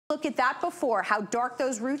Look at that before, how dark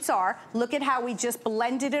those roots are. Look at how we just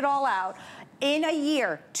blended it all out. In a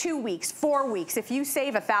year, 2 weeks, 4 weeks, if you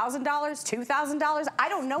save $1,000, $2,000, I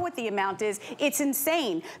don't know what the amount is, it's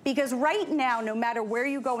insane. Because right now, no matter where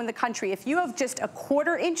you go in the country, if you have just a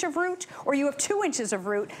 1/4 inch of root or you have 2 inches of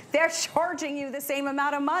root, they're charging you the same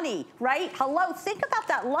amount of money, right? Hello, think about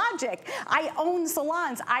that logic. I own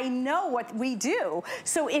salons, I know what we do.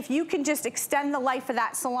 So if you can just extend the life of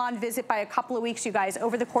that salon visit by a couple of weeks, you guys,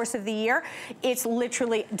 over the course of the year, it's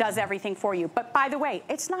literally does everything for you. But by the way,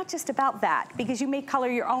 it's not just about that, because you may color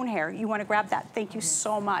your own hair. You want to grab that. Thank you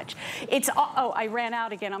so much. It's, oh, I ran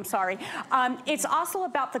out again, I'm sorry. It's also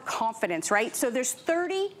about the confidence, right? So there's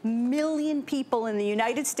 30 million people in the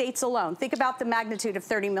United States alone. Think about the magnitude of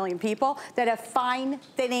 30 million people that have fine,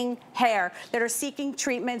 thinning hair, that are seeking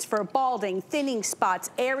treatments for balding, thinning spots,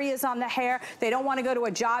 areas on the hair. They don't want to go to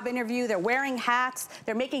a job interview. They're wearing hats.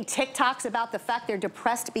 They're making TikToks about the fact they're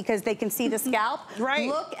depressed because they can see the scalp. Right.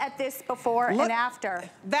 Look at this before and after.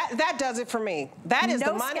 That does it for me. That is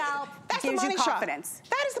the money. Scalp that's gives the money you confidence. shot.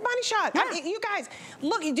 That is the money shot. Yeah. I mean, you guys,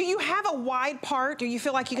 look, do you have a wide part? Do you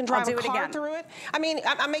feel like you can drive a car through it? I mean,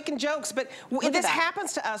 I'm making jokes, but this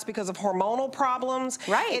happens to us because of hormonal problems.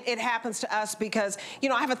 Right. It happens to us because, you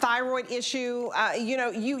know, I have a thyroid issue. You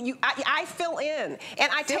know, I fill in.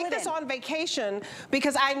 And I take this on vacation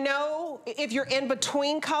because I know if you're in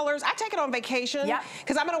between colors, I take it on vacation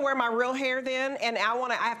because I'm going to wear my real hair then, and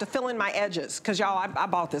I have to fill in my edges because, y'all, I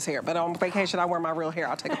bought this hair, but on vacation I wear my real hair.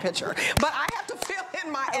 I'll take a picture. But I have to fill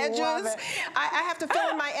in my edges. I have to fill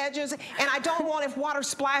in my edges, and I don't want, if water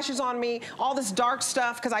splashes on me, all this dark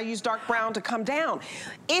stuff, because I use dark brown, to come down.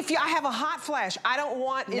 If I have a hot flash, I don't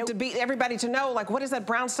want it to be, everybody to know, like, what is that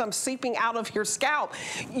brown stuff seeping out of your scalp?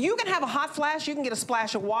 You can have a hot flash, you can get a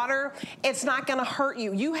splash of water. It's not gonna hurt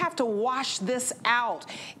you. You have to wash this out.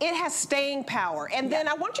 It has staying power. And then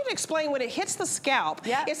I want you to explain, when it hits the scalp,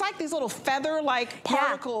 it's like these little feather-like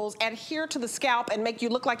particles adhere to the scalp and make you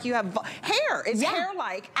look like you have hair. It's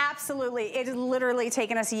hair-like. Absolutely. It has literally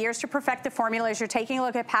taken us years to perfect the formula. As you're taking a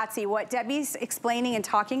look at Patsy, what Debbie's explaining and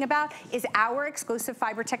talking about is our exclusive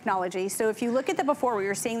fiber technology. So if you look at the before, we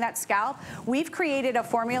were seeing that scalp, we've created a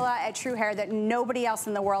formula at True Hair that nobody else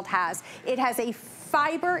in the world has. It has a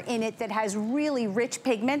fiber in it that has really rich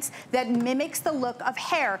pigments that mimics the look of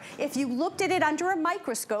hair. If you looked at it under a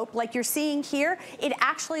microscope, like you're seeing here, it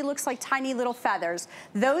actually looks like tiny little feathers.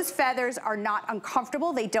 Those feathers are not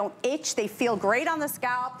uncomfortable. They don't itch. They feel great on the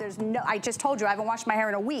scalp. There's no, I just told you, I haven't washed my hair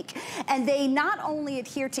in a week. And they not only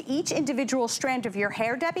adhere to each individual strand of your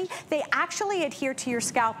hair, Debbie, they actually adhere to your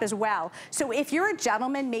scalp as well. So if you're a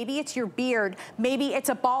gentleman, maybe it's your beard, maybe it's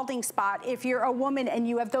a balding spot. If you're a woman and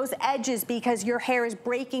you have those edges because your hair is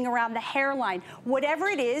breaking around the hairline, whatever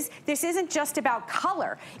it is, this isn't just about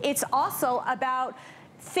color. It's also about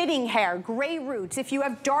thinning hair, gray roots, if you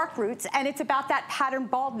have dark roots, and it's about that pattern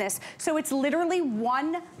baldness. So it's literally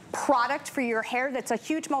one product for your hair that's a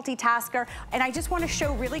huge multitasker. And I just want to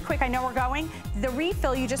show really quick, I know we're going, the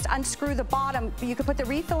refill, you just unscrew the bottom. You can put the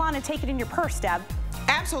refill on and take it in your purse, Deb.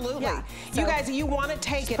 Absolutely. You guys, you want to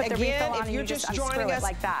take it again, if you're just joining us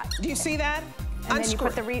like that. Do you see that? And then you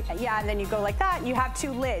put the and then you go like that, and you have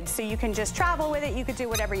 2 lids, so you can just travel with it. You could do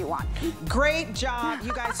whatever you want. Great job,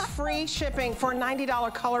 you guys. Free shipping for a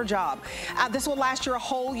 $90 color job. This will last you a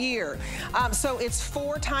whole year. So it's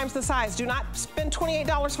 4 times the size. Do not spend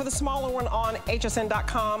 $28 for the smaller one on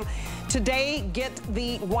hsn.com. Today, get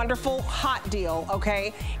the wonderful hot deal,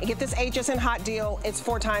 okay? And get this HSN hot deal. It's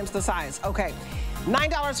 4 times the size, okay?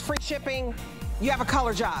 $9 free shipping. You have a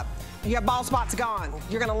color job. You have bald spots gone.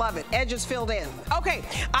 You're gonna love it. Edges filled in. Okay,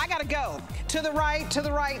 I gotta go. To the right, to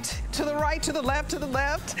the right, to the right, to the left, to the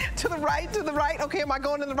left, to the right, to the right. Okay, am I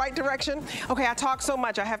going in the right direction? Okay, I talk so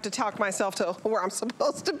much, I have to talk myself to where I'm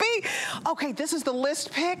supposed to be. Okay, this is the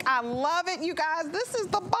list pick. I love it, you guys. This is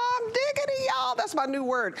the bomb diggity, y'all. That's my new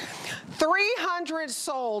word. 300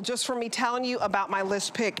 sold just from me telling you about my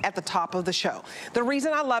list pick at the top of the show. The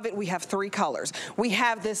reason I love it, we have 3 colors. We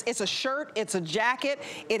have this, it's a shirt, it's a jacket,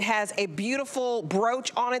 it has a beautiful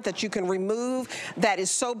brooch on it that you can remove that is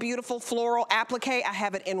so beautiful, floral applique. I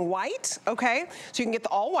have it in white, okay? So you can get the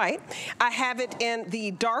all white. I have it in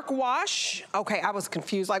the dark wash. Okay, I was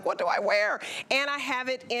confused, like, what do I wear? And I have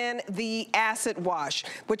it in the acid wash,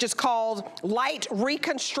 which is called light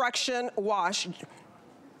reconstruction wash.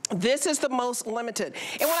 This is the most limited.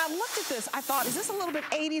 And when I looked at this, I thought, is this a little bit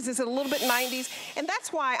 80s? Is it a little bit 90s? And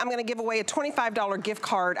that's why I'm gonna give away a $25 gift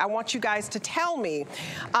card. I want you guys to tell me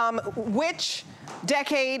which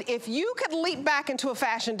decade, if you could leap back into a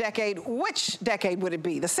fashion decade, which decade would it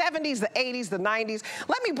be? The 70s, the 80s, the 90s?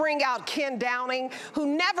 Let me bring out Ken Downing,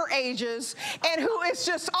 who never ages, and who is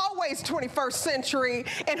just always 21st century,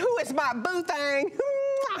 and who is my boo thing.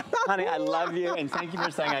 Honey, I love you, and thank you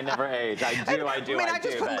for saying I never age. I do. I mean, I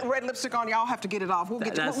just put red lipstick on. Y'all have to get it off. We'll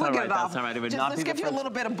get it off. That's all right. It would not be let's give you a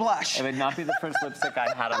little bit of blush. It would not be the first lipstick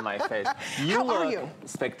I had on my face. You look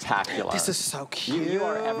spectacular. This is so cute. You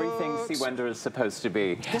are everything C. Wonder is supposed to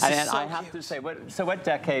be. This and is so I have to say, what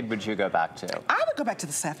decade would you go back to? I would go back to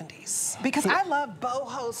the 70s because I love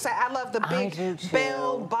boho. I love the big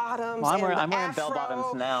bell bottoms. Well, I'm wearing bell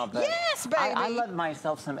bottoms now, but yes, baby. I love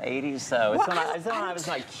myself some 80s though. It's when I was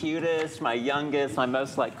my cutest, my youngest, my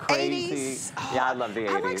most like crazy. 80s? Oh, yeah, I love the 80s.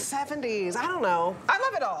 I like 70s. I don't know. I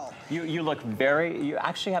love it all. You look you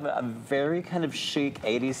actually have a very kind of chic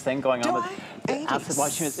 80s thing going on with 80s? acid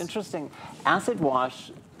washing. It's interesting. Acid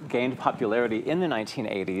wash gained popularity in the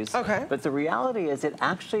 1980s. Okay. But the reality is it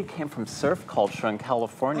actually came from surf culture in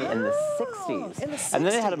California in the 60s. In the 60s. And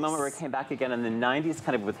then it had a moment where it came back again in the 90s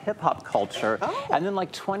kind of with hip hop culture. Oh. And then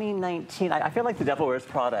like 2019, I feel like the devil wears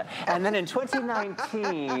Prada. And then in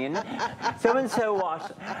 2019, so-and-so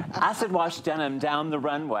acid washed denim down the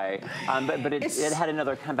runway. But it had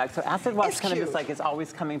another comeback. So acid wash kind of is like it's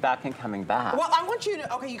always coming back and coming back. Well, I want you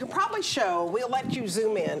to, okay, you can probably show, we'll let you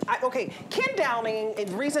zoom in. Okay, Ken Downing, the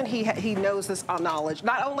reason he knows this knowledge,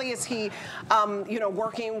 not only is he, you know,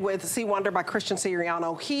 working with C. Wonder by Christian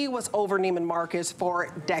Siriano, he was over Neiman Marcus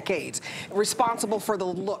for decades, responsible for the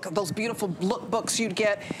look, those beautiful lookbooks you'd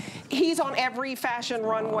get. He's on every fashion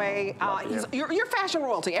runway. You're fashion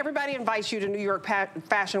royalty. Everybody invites you to New York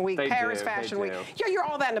Fashion Week, Paris Fashion Week. Yeah, you're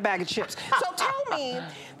all that in a bag of chips. So tell me,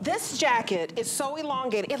 this jacket is so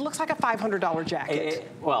elongated, it looks like a $500 jacket.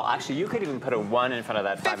 Well, actually, you could even put a 1 in front of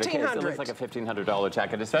that. $1,500. It looks like a $1,500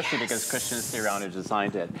 jacket, especially because Christian Siriano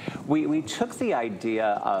designed it. We took the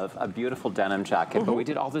idea of a beautiful denim jacket, but we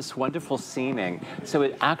did all this wonderful seaming. So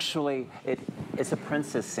it actually, it's a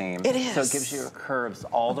princess seam. It is. So it gives you curves,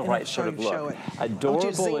 all the right sort of look.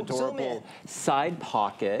 Adorable side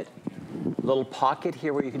pocket. Little pocket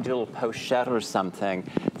here where you can do a little pochette or something.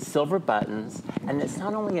 Silver buttons. And it's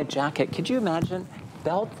not only a jacket. Could you imagine?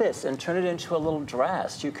 Belt this and turn it into a little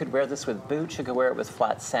dress. You could wear this with boots. You could wear it with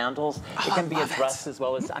flat sandals. It can be a dress as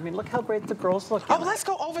well as, I mean, look how great the girls look. Oh, let's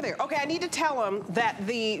go over there. Okay, I need to tell them that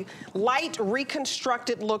the light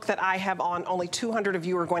reconstructed look that I have on, only 200 of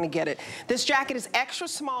you are going to get it. This jacket is extra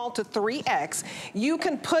small to 3X. You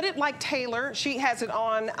can put it like Taylor. She has it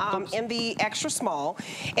on in the extra small,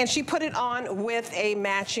 and she put it on with a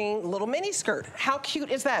matching little mini skirt. How cute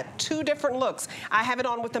is that? 2 different looks. I have it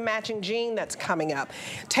on with the matching jean that's coming up.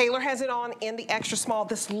 Taylor has it on in the extra small.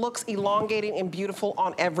 This looks elongating and beautiful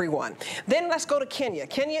on everyone. Then let's go to Kenya.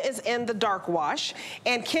 Kenya is in the dark wash,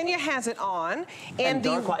 and Kenya has it on. And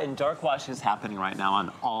dark wash is happening right now on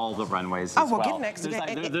all the runways as well. Get next.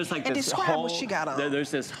 There's like and this describe whole, what she got on. There's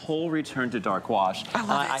this whole return to dark wash. I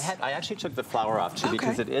love it. I actually took the flower off too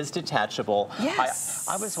because it is detachable. Yes.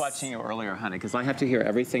 I was watching you earlier, honey, because I have to hear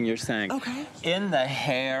everything you're saying. Okay. In the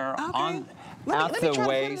hair, on. Let me try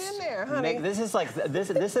waist. To put it in there, honey. This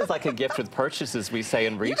is like a gift with purchases, we say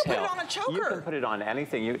in retail. You can put it on a choker. You can put it on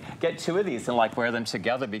anything. You get 2 of these and like wear them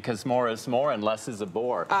together because more is more and less is a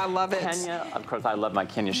bore. I love it. Kenya, of course, I love my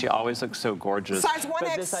Kenya. She always looks so gorgeous. Size 1X.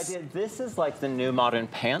 But this idea, this is like the new modern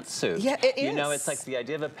pantsuit. Yeah, it is. You know, it's like the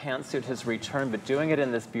idea of a pantsuit has returned, but doing it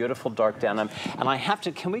in this beautiful dark denim. And I have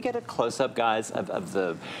to, can we get a close-up, guys, of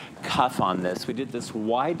the cuff on this? We did this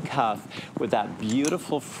wide cuff with that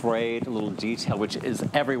beautiful frayed little detail, which is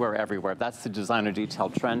everywhere. That's the designer detail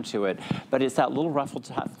trend to it. But it's that little ruffled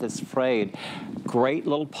top that's frayed. Great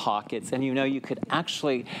little pockets. And you know, you could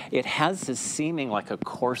actually, it has this seaming like a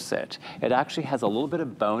corset. It actually has a little bit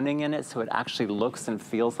of boning in it, so it actually looks and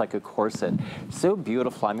feels like a corset. So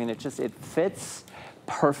beautiful. I mean, it fits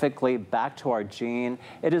perfectly back to our jean.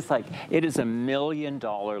 It is like, it is $1 million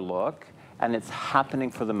look. And it's happening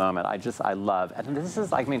for the moment. I love. And this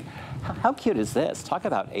is, I mean, how cute is this? Talk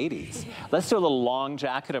about 80s. Let's do a little long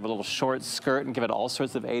jacket over a little short skirt and give it all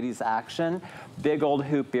sorts of 80s action. Big old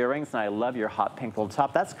hoop earrings, and I love your hot pink little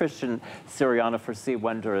top. That's Christian Siriano for C.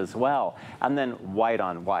 Wonder as well. And then white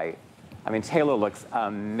on white. I mean, Taylor looks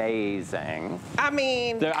amazing. I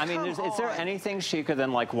mean, is there anything chicer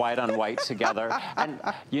than like white on white together? And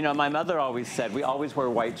you know, my mother always said we always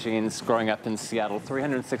wear white jeans growing up in Seattle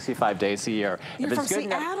 365 days a year. You're from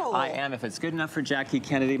Seattle. I am. If it's good enough for Jackie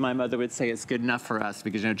Kennedy, my mother would say it's good enough for us,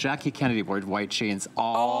 because you know Jackie Kennedy wore white jeans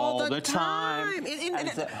all the time.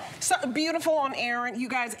 So beautiful on Erin. You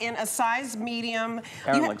guys in a size medium.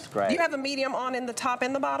 Erin looks great. You have a medium on in the top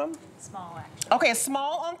and the bottom? Small, actually. Okay, a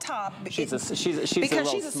small on top. She's a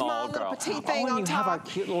little small girl. Little petite thing and on you top. have our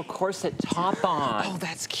cute little corset top on. Oh,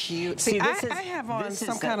 that's cute. See, I have on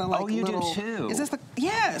some kind of like you do too. Is this the,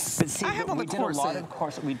 yes. But see, I have on the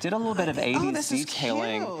corset. We did a little bit of 80s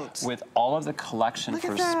detailing with all of the collection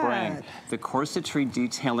for spring. The corsetry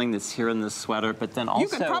detailing that's here in the sweater, but then also... You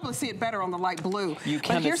can probably see it better on the light blue. You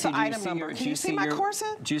can, but here's the item number. Can you see my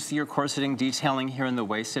corset? Do you see your corseting detailing here in the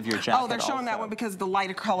waist of your jacket? Oh, they're showing that one because the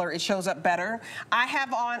lighter color, it shows up better. I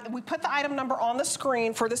have on, we put the item number on the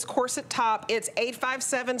screen for this corset top. It's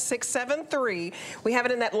 857673. We have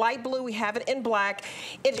it in that light blue. We have it in black.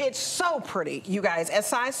 It's so pretty, you guys. A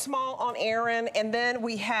size small on Erin, and then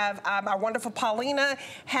we have our wonderful Paulina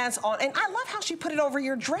has on, and I love how she put it over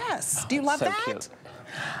your dress. Do you love that? Cute.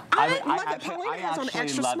 I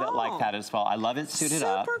actually love it like that as well. I love it suited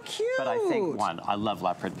up. Super cute. But I think, I love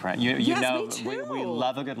leopard print. You know, me too. we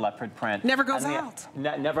love a good leopard print. Never goes out.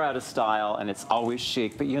 Never out of style, and it's always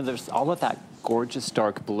chic. But you know, there's all of that gorgeous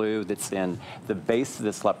dark blue that's in the base of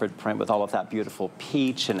this leopard print with all of that beautiful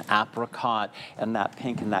peach and apricot and that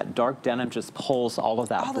pink, and that dark denim just pulls all of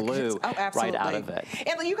that blue right out of it.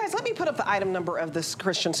 And you guys, let me put up the item number of this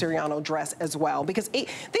Christian Siriano dress as well, because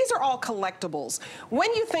these are all collectibles.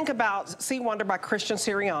 When you think about See Wonder by Christian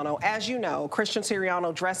Siriano, as you know, Christian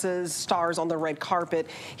Siriano dresses stars on the red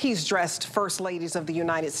carpet. He's dressed first ladies of the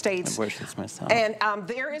United States. I wish this myself. And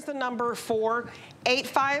there is the number for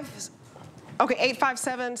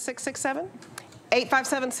 857-667.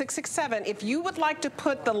 857-667. If you would like to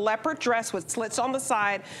put the leopard dress with slits on the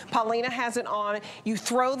side, Paulina has it on. You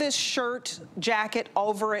throw this shirt, jacket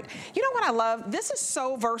over it. You know what I love? This is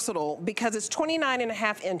so versatile because it's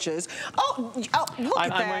 29.5 inches. Oh, look at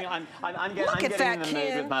that. I'm getting in the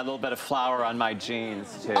mood with my little bit of flower on my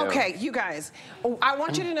jeans, too. Okay, you guys, I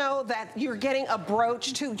want you to know that you're getting a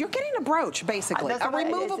brooch, too. You're getting a brooch, basically. A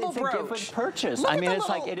removable brooch. It's a gift purchase. Look I mean, it's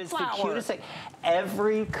like, it is the cutest thing.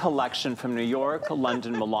 Every collection from New York,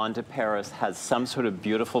 London, Milan to Paris has some sort of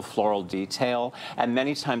beautiful floral detail, and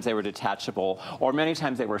many times they were detachable, or many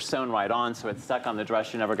times they were sewn right on, so it's stuck on the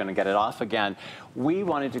dress, you're never going to get it off again. We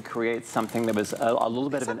wanted to create something that was a little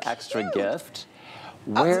bit of an extra gift.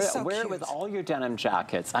 Wear it with all your denim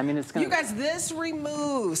jackets. I mean, it's gonna... You guys, this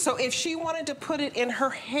removes. So if she wanted to put it in her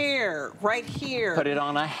hair, right here. Put it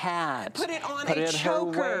on a hat. Put it on a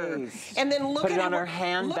choker. And then look at it. Put it on her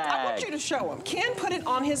handbag. I want you to show him. Ken put it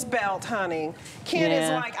on his belt, honey. Ken is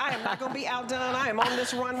like, I am not going to be outdone. I am on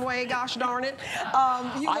this runway, gosh darn it.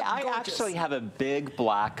 I actually have a big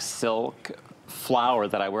black silk flower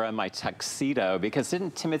that I wear on my tuxedo, because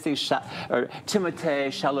didn't Timothée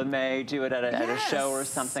Chalamet do it at a show or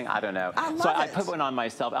something? I don't know. I put one on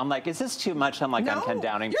myself. I'm like, is this too much? I'm like, I'm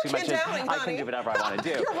condowning too much. I can do whatever I want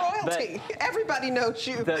to do. You're royalty. Everybody knows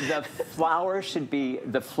you. The flower should be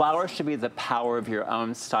the power of your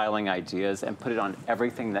own styling ideas, and put it on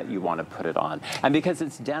everything that you want to put it on. And because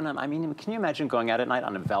it's denim, I mean, can you imagine going out at night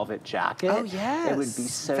on a velvet jacket? Oh yes. It would be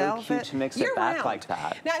so cute to mix it back like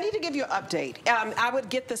that. Now I need to give you an update. I would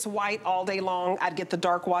get this white all day long. I'd get the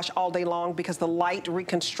dark wash all day long, because the light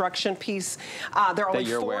reconstruction piece, there are only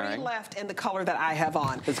 40 left in the color that I have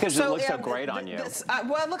on. It's because it looks so great on you.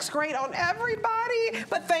 Well, it looks great on everybody,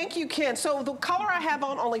 but thank you, Ken. So the color I have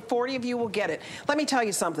on, only 40 of you will get it. Let me tell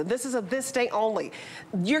you something. This is a this day only.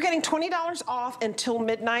 You're getting $20 off until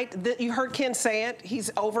midnight. You heard Ken say it. He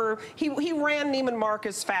ran Neiman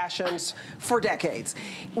Marcus fashions for decades.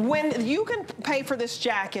 When you can pay for this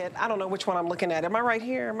jacket, I don't know which one I'm looking at. Am I right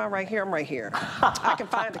here? Am I right here? I'm right here. I can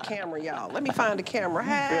find the camera, y'all. Let me find the camera.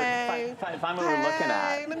 Hey. Find what we're looking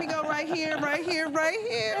at. Let me go right here, right here, right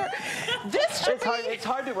here. This should it's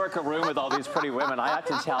hard to work a room with all these pretty women, I have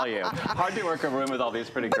to tell you. Hard to work a room with all these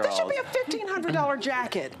pretty girls. But this should be a $1,500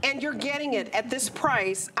 jacket, and you're getting it at this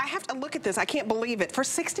price. I have to look at this. I can't believe it. For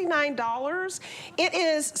 $69, it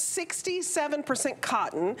is 67%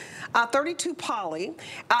 cotton, 32 poly,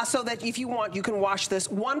 so that if you want, you can wash this.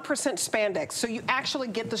 1% spandex. So you actually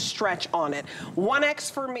get the stretch on it.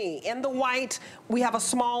 1X for me. In the white, we have a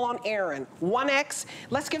small on Erin. 1X.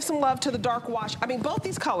 Let's give some love to the dark wash. I mean, both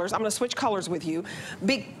these colors, I'm going to switch colors with you.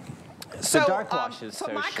 So, the dark wash is so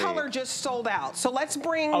my chic. color just sold out. So let's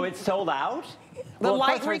bring... Oh, it's sold out? The Well,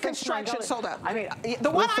 light $69. reconstruction sold out. I mean,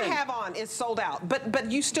 the one listen, I have on is sold out,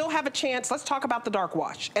 but you still have a chance. Let's talk about the dark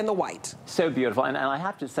wash and the white. So beautiful, and I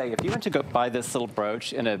have to say, if you went to go buy this little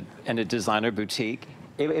brooch in a designer boutique,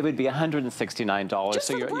 it would be $169. Just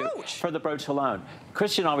so for the brooch. For the brooch alone.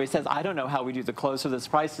 Christian always says, I don't know how we do the clothes for this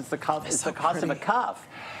price. It's the cost. It's the cost of a cuff.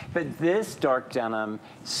 But this dark denim,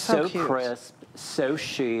 so crisp, so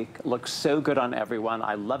chic, looks so good on everyone.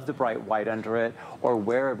 I love the bright white under it, or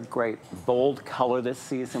wear a great bold color this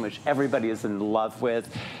season, which everybody is in love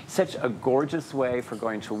with. Such a gorgeous way for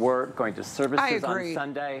going to work, going to services on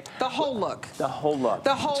Sunday. The whole look. The whole look.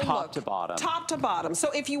 The whole top look. to bottom. Top to bottom.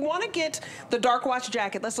 So if you want to get the dark wash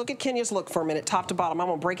jacket, let's look at Kenya's look for a minute, top to bottom. I'm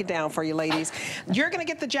going to break it down for you, ladies. You're going to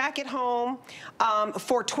get the jacket home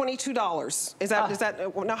for $22. Is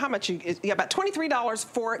that no, how much? Yeah, about $23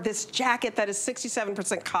 for this jacket that is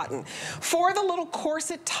 67% cotton. For the little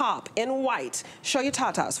corset top in white, show your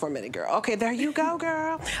tatas for a minute, girl. Okay, there you go,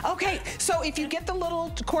 girl. Okay, so if you get the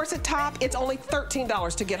little corset top, it's only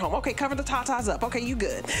 $13 to get home. Okay, cover the tatas up. Okay, you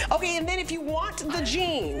good. Okay, and then if you want the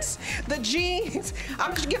jeans,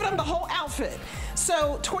 I'm just giving them the whole outfit.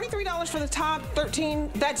 So $23 for the top,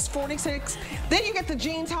 $13, that's $46. Then you get the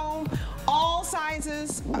jeans home, all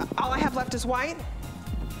sizes. All I have left is white.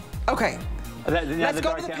 Okay. Let's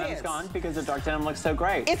go to the pants. Gone because the dark denim looks so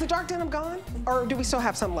great. Is the dark denim gone, or do we still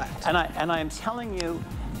have some left? And I am telling you,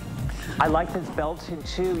 I like this belted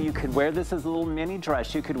too. You could wear this as a little mini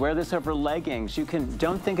dress. You could wear this over leggings. You can,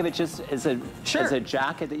 don't think of it just as a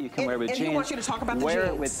jacket that you can wear with jeans. And he wants you to talk about the jeans. Wear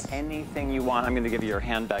it with anything you want. I'm going to give you your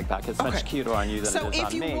handbag back. It's much cuter on you than it is on me. So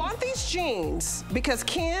if you want these jeans, because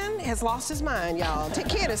Ken has lost his mind, y'all.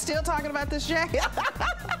 Ken is still talking about this jacket.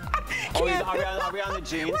 Ken, are we on the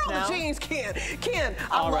jeans now? We're on the jeans, Ken. Ken,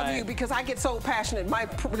 I love you because I get so passionate. My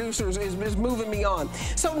producer is moving me on.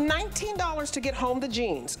 So $19 to get home the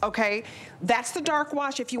jeans, okay? That's the dark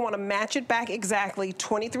wash if you want to match it back exactly.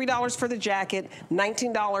 $23 for the jacket,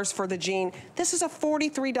 $19 for the jean. This is a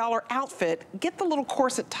 $43 outfit. Get the little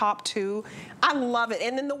corset top too. I love it.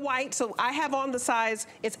 And then the white, so I have on the size,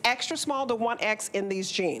 it's extra small to 1X in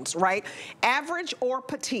these jeans, right? Average or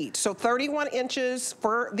petite. So 31 inches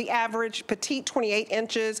for the average, petite 28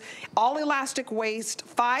 inches, all elastic waist,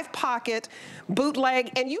 5 pocket,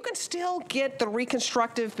 bootleg, and you can still get the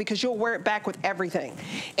reconstructive because you'll wear it back with everything.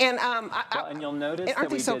 And and you'll notice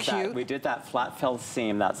that we did that flat fell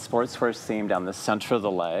seam, that sportswear seam down the center of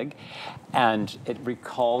the leg, and it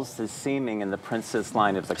recalls the seaming in the princess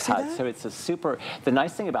line of the cut. So it's a super, the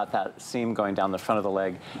nice thing about that seam going down the front of the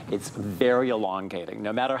leg, it's very elongating.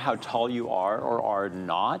 No matter how tall you are or are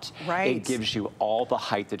not, it gives you all the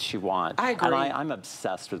height that you want. I agree. And I'm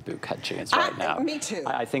obsessed with boot cut jeans right now. Me too.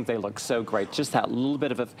 I think they look so great. Just that little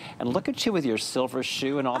bit of a, and look at you with your silver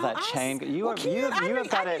shoe and all that chain. You are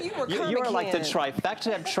like the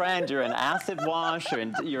trifecta of trend. You're an acid wash,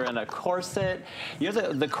 you're in a corset. You're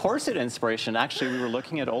the corset inspiration. Actually, we were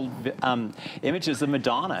looking at old images of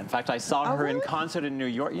Madonna. In fact, I saw her in concert in New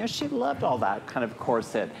York. You know, she loved all that kind of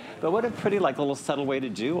corset. But what a pretty, like, little subtle way to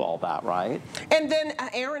do all that, right? And then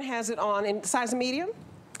Erin has it on in size medium.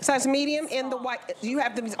 Size medium in the white, you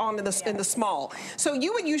have them on in the small. So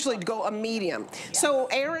you would usually go a medium. So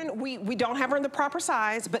Erin, we don't have her in the proper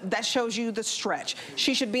size, but that shows you the stretch.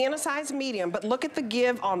 She should be in a size medium, but look at the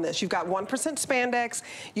give on this. You've got 1% spandex,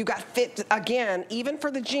 you got fit, again, even for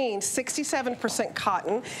the jeans, 67%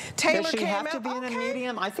 cotton. Taylor Does she have to be in a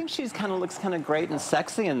medium? I think she's looks kind of great and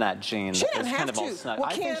sexy in that jean. She doesn't have to. All snug. Well,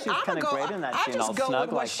 I Ken, think she's kind of great in that jean, all snug like that. I just go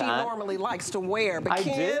with what she normally likes to wear, but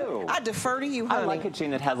Ken, I defer to you, honey. I like a jean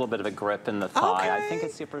that has a little bit of a grip in the thigh. I think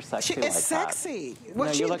it's super sexy like that. It's sexy. Well,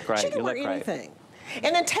 no, you look great. She can wear anything.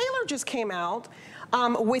 And then Taylor just came out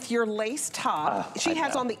with your lace top. She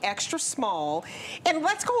has on the extra small. And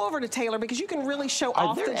let's go over to Taylor because you can really show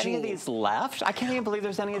off the jeans. Are there any of these left? I can't even believe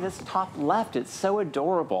there's any of this top left. It's so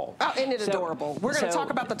adorable. Oh, isn't it adorable? We're going to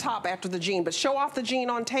talk about the top after the jean, but show off the jean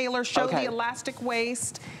on Taylor. Show the elastic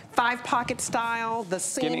waist, 5-pocket style, the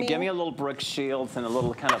seaming. Give me a little Brooke Shields and a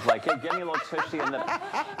little kind of like, give me a little tushy in the,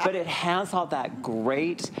 but it has all that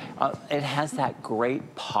great, it has that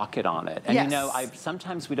great pocket on it. And you know,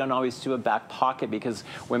 sometimes we don't always do a back pocket because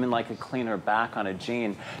women like a cleaner back on a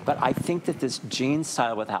jean. But I think that this jean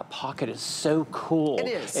style with that pocket is so cool. It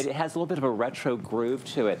is. It has a little bit of a retro groove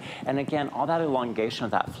to it. And again, all that elongation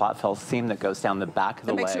of that flat fell seam that goes down the back of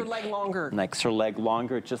the leg. It makes your leg longer. Makes her leg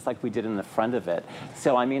longer, just like we did in the front of it.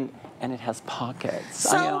 So, I mean, and it has pockets.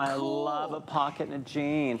 So I cool. love a pocket in a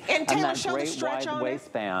jean. And Taylor, that show great the stretch wide on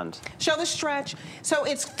waistband. Show the stretch. So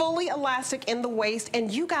it's fully elastic in the waist,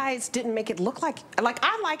 and you guys didn't make it look like I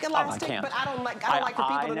like elastic, but I don't like for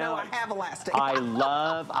people to know I have elastic. I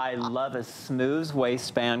love a smooth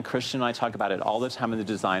waistband. Christian and I talk about it all the time in the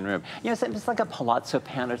design room. You know, it's like a palazzo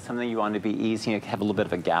pant or something you want to be easy and have a little bit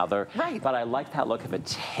of a gather. Right. But I like that look of a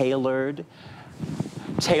tailored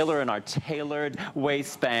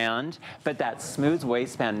waistband, but that smooth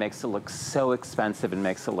waistband makes it look so expensive and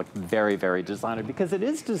makes it look very, very designer, because it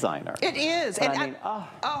is designer. It is. But And I mean,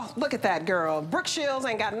 oh, look at that girl. Brooke Shields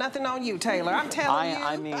ain't got nothing on you, Taylor. I'm telling you.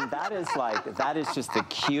 I mean, that is just the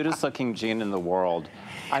cutest looking jean in the world.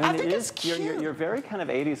 I mean, it is cute. You're very kind of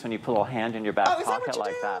 80s when you put a little hand in your back pocket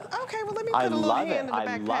like that. Okay, well, let me put a little hand in the backpack.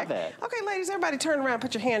 I love it. Okay, ladies, everybody turn around,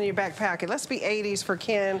 put your hand in your back pocket. Let's be 80s for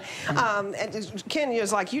Ken. And Ken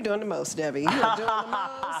is like, you doing the most, Debbie. You are doing the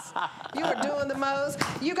most. You are doing the most.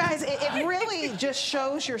 You guys, it really just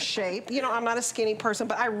shows your shape. You know, I'm not a skinny person,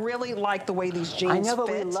 but I really like the way these jeans fit. I know, but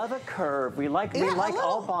we love a curve. We like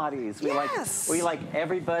all bodies. We like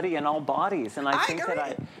everybody and all bodies. And I think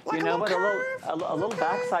that you know what, a little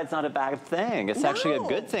backside's not a bad thing. It's actually a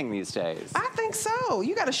good thing these days. I think so.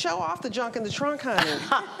 You got to show off the junk in the trunk, honey.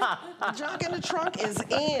 The junk in the trunk is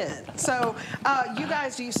in. So, you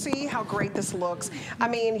guys, do you see how great this looks? I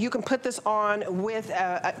mean, you can put this on with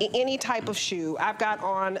any type of shoe. I've got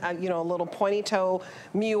on, you know, a little pointy toe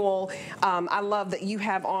mule. I love that you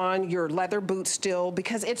have on your leather boots still,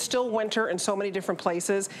 because it's still winter in so many different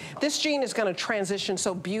places. This jean is going to transition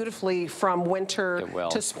so beautifully from winter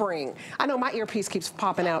to spring. I know my earpiece keeps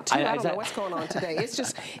popping out too. I don't know what's going on today. It's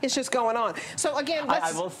just going on. So again,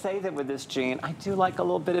 I will say that with this jean, I do like a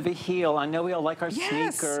little bit of a heel. I know we all like our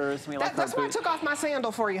sneakers. We like our boots. That's why I took off my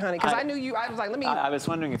sandal for you, honey, because I knew you. I was like, let me. I was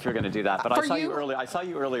wondering if you're going to do that, but I saw you earlier. I saw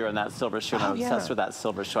you earlier in that silver shoe, and I'm obsessed with that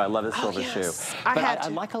silver shoe. I love a silver shoe. But I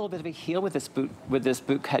like a little bit of a heel with this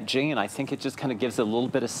boot cut jean. I think it just kind of gives it a little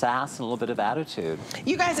bit of sass and a little bit of attitude.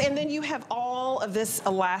 You guys, and then you have all of this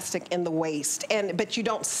elastic in the waist, but you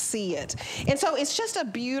don't see it. And so it's just a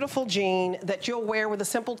beautiful jean that you'll wear with a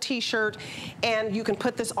simple t-shirt, and you can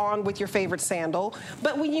put this on with your favorite sandal.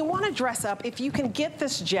 But when you want to dress up, if you can get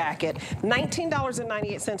this jacket,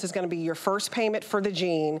 $19.98 is going to be your first payment for the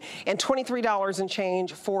jean, and $23 and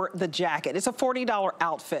change for the jacket. It's a $40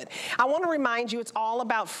 outfit. I want to remind you, it's all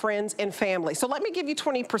about friends and family. So let me give you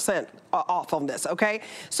 20% off on this, okay?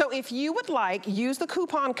 So if you would like, use the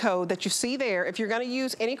coupon code that you see there. If you're going to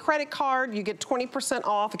use any credit card, you get 20%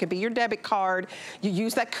 off. It could be your debit card. You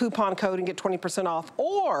use that coupon code and get 20% off.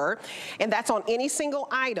 Or, and that's on any single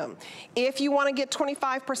item, if you want to get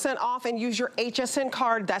 25% off and use your HSN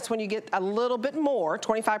card, that's when you get a little bit more,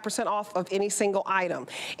 25% off of any single item.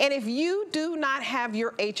 And if you do not have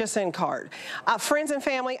your HSN card, friends and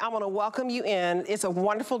family, I want to welcome you in. It's a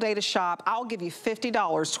wonderful day to shop. I'll give you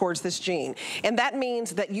 $50 towards this jean. And that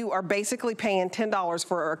means that you are basically paying $10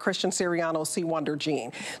 for a Christian Siriano C Wonder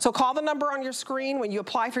jean. So call the number on your screen when you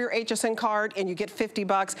apply for your HSN card and you get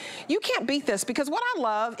 $50. You can't beat this, because what I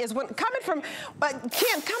love is when coming from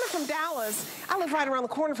Dallas, I live right around the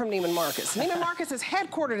corner from Neiman Marcus. Neiman Marcus is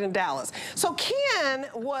headquartered in Dallas. So Ken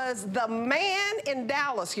was the man in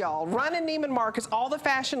Dallas, y'all, running Neiman Marcus, all the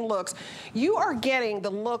fashion looks. You are getting the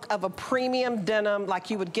look of a premium denim like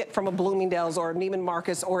you would get from a Bloomingdale's or Neiman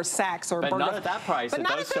Marcus or Saks or But not at that price at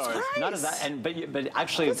those stores. Not at that, but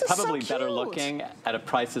actually it's probably better looking at a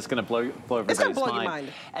price that's going to blow everybody's mind.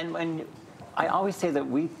 And I always say that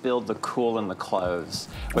we build the cool in the clothes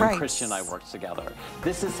when Christian and I work together.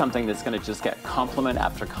 This is something that's going to just get compliment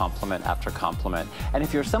after compliment after compliment. And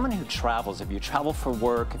if you're someone who travels, if you travel for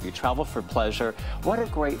work, if you travel for pleasure, what a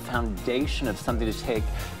great foundation of something to take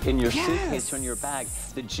in your suitcase or in your bag.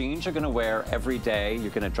 The jeans you're going to wear every day.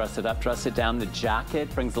 You're going to dress it up, dress it down. The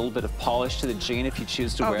jacket brings a little bit of polish to the jean if you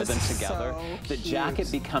choose to wear them together. The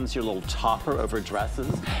jacket becomes your little topper over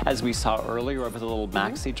dresses, as we saw earlier over the little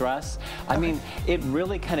maxi dress. I mean, it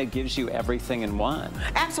really kind of gives you everything in one.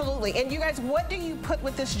 Absolutely. And you guys, what do you put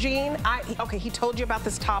with this jean? Okay, he told you about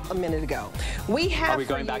this top a minute ago. We have. Are we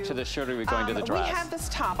going back to the shirt, or are we going to the dress? We have this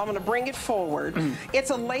top. I'm going to bring it forward. It's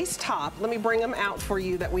a lace top. Let me bring them out for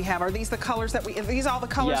you that we have. Are these the colors that are these all the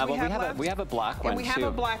colors we have left? We have a black one, too. And we have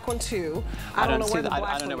a black one, too. I don't know where the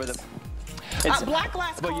black one is. Black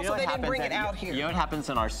last call, so they didn't bring it out here. You know what happens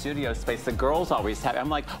in our studio space? The girls always have. I'm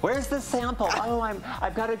like, where's the sample? Oh,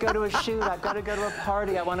 I've got to go to a shoot. I've got to go to a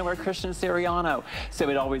party. I want to wear Christian Siriano. So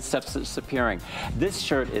it always stops disappearing. This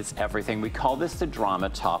shirt is everything. We call this the drama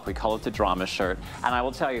top. We call it the drama shirt. And I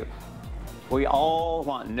will tell you, We all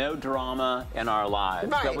want no drama in our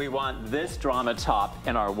lives, right. but we want this drama top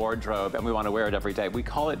in our wardrobe, and we want to wear it every day. We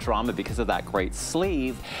call it drama because of that great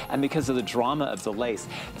sleeve and because of the drama of the lace.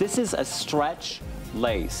 This is a stretch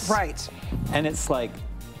lace. Right. And it's like,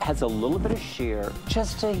 has a little bit of sheer,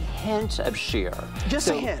 just a hint of sheer. Just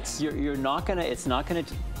so a hint. You're not gonna, it's not gonna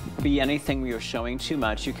be anything where you're showing too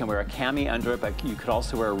much. You can wear a cami under it, but you could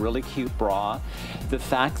also wear a really cute bra. The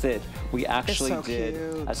fact that we actually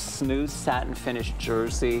did a smooth satin finished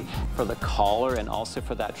jersey for the collar and also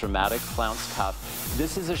for that dramatic flounce cuff.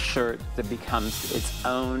 This is a shirt that becomes its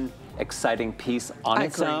own exciting piece on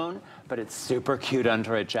its own, but it's super cute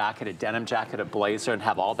under a jacket, a denim jacket, a blazer, and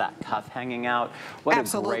have all that cuff hanging out. What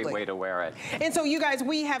a great way to wear it. And so you guys,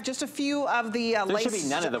 we have just a few of the lace. There should be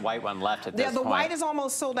none of the white one left at this point. The white is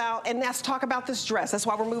almost sold out, and let's talk about this dress. That's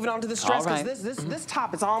why we're moving on to this dress, because this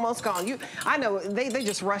top is almost gone. I know, they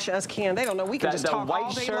just rush us, Ken. They don't know, we can just talk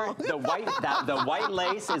all day long. The white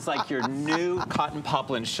lace is like your new cotton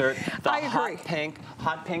poplin shirt. The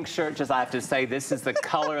hot pink shirt, just I have to say, this is the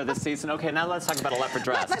color of the season. Okay, now let's talk about a leopard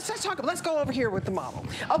dress. Let's go over here with the model.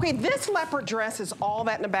 Okay, this leopard dress is all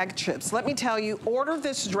that in a bag of chips. Let me tell you, order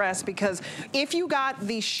this dress, because if you got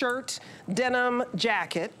the shirt denim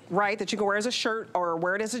jacket, right, that you can wear as a shirt or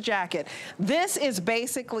wear it as a jacket, this is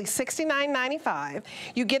basically $69.95.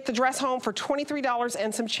 You get the dress home for $23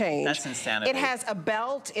 and some change. That's insanity. It has a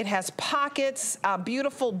belt, it has pockets, a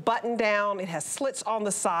beautiful button down, it has slits on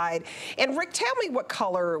the side. And Rick, tell me what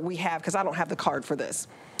color we have, because I don't have the card for this.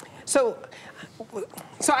 So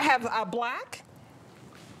I have black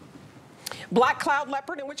cloud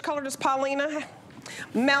leopard. And which color does Paulina?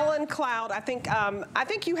 Melon cloud. I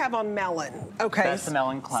think you have on melon. Okay. That's the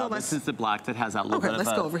melon cloud. So this is the black that has that little bit of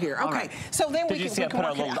let's go over here. Okay. Right. So then Did you see I put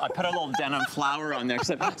a little denim flower on there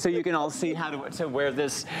so you can all see how to wear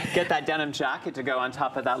this, get that denim jacket to go on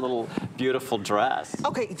top of that little beautiful dress.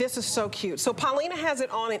 Okay, this is so cute. So Paulina has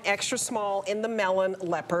it on an extra small in the melon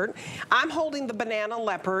leopard. I'm holding the banana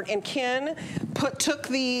leopard, and Ken took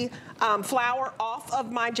the flower off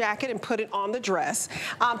of my jacket and put it on the dress.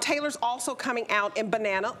 Taylor's also coming out in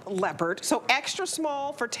banana leopard. So extra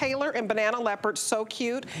small for Taylor and banana leopard, so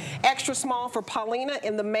cute. Extra small for Paulina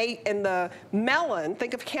in the melon.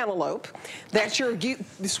 Think of cantaloupe. That's your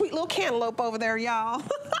sweet little cantaloupe over there, y'all.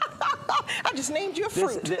 I just named you a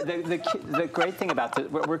fruit. The great thing about this,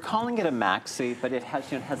 we're calling it a maxi, but it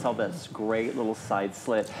has all this great little side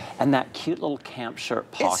slit and that cute little camp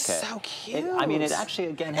shirt pocket. It's so cute. I mean, it actually,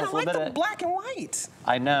 again, has a little bit of... the black and white.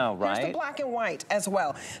 I know, right? There's the black and white as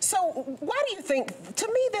well. So why do you think, to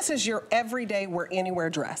me, this is your everyday wear anywhere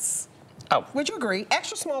dress? Oh. Would you agree?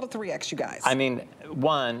 Extra small to 3X, you guys. I mean,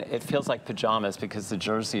 one, it feels like pajamas because the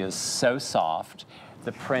jersey is so soft.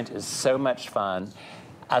 The print is so much fun.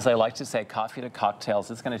 As I like to say, coffee to cocktails.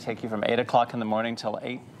 It's going to take you from 8 o'clock in the morning till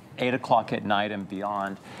 8 o'clock at night and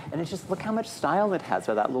beyond. And it's just, look how much style it has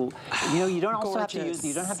with that little, you don't also have to use,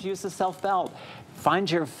 you don't have to use the self belt.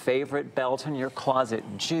 Find your favorite belt in your closet,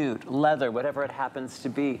 jute, leather, whatever it happens to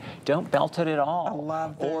be. Don't belt it at all. I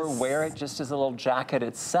love this. Or wear it just as a little jacket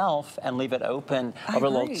itself and leave it open over a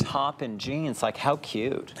little top and jeans. Like, how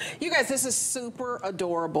cute. You guys, this is super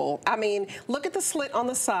adorable. I mean, look at the slit on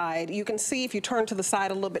the side. You can see if you turn to the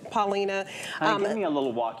side a little bit, Paulina. Give me a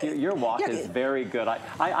little walk. Your walk is very good.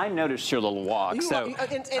 I noticed your little walk.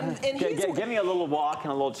 Give me a little walk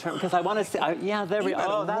and a little turn, because I want to see. Yeah, there we go.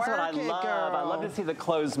 Oh, that's what I love. I love to see the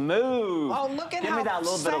clothes move. Oh, look at Give me that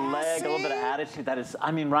little bit of leg, a little bit of attitude. That is,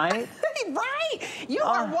 I mean, right? Right. You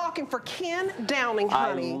are walking for Ken Downing,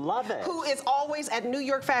 honey. I love it. Who is always at New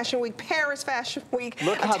York Fashion Week, Paris Fashion Week.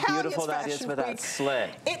 Look how beautiful that is with that slit.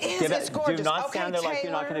 It is. It's gorgeous. Do not stand there like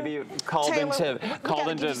you're not going to be called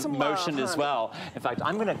into motion as well. In fact,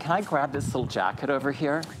 can I grab this little jacket over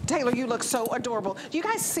here? Taylor, you look so adorable. Do you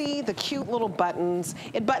guys see the cute little buttons?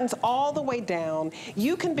 It buttons all the way down.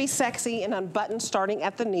 You can be sexy and unbutton starting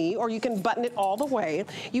at the knee, or you can button it all the way.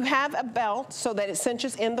 You have a belt so that it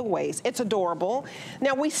cinches in the waist. It's adorable.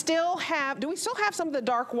 Now, do we still have some of the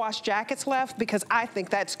dark wash jackets left? Because I think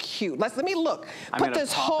that's cute. Let me look. Put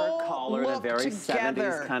this whole look in a very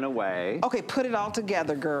together. 70s kind of way. Okay, put it all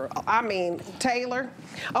together, girl. I mean, Taylor.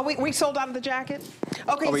 Oh, we sold out of the jacket?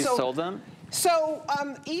 Okay, we sold them? So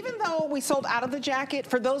even though we sold out of the jacket,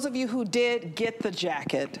 for those of you who did get the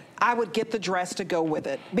jacket, I would get the dress to go with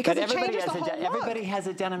it, because it changes the whole look. Everybody has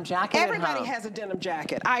a denim jacket at home. Everybody has a denim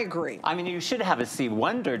jacket. I agree. I mean, you should have a C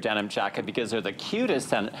Wonder denim jacket because they're the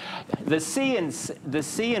cutest. And the C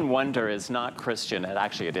in Wonder is not Christian.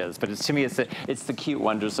 Actually, it is. But to me, it's the cute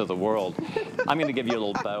wonders of the world. I'm going to give you a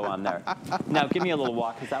little bow on there. Now, give me a little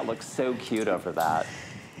walk, because that looks so cute over that.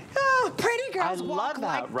 Oh, pretty girls walk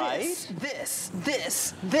like right? this.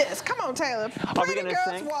 Come on, Taylor. Pretty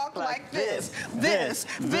girls walk like this.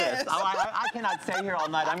 Oh, I cannot stay here all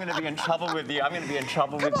night. I'm going to be in trouble with you. I'm going to be in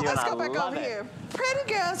trouble with you, and I love it. Let's go back over here.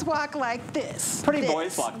 Pretty girls walk like this. Pretty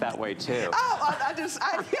boys walk that way, too. Oh,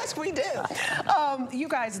 yes, we do. You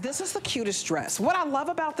guys, this is the cutest dress. What I love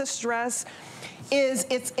about this dress is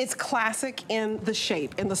it's classic in the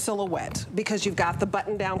shape, in the silhouette, because you've got the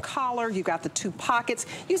button-down collar, you've got the 2 pockets.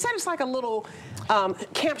 You said it's like a little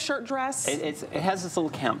camp shirt dress? It has this little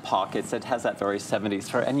camp pockets. It has that very 70s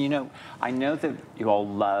fur. And you know, I know that you all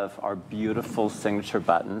love our beautiful signature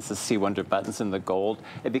buttons, the Sea Wonder buttons in the gold.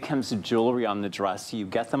 It becomes jewelry on the dress. So you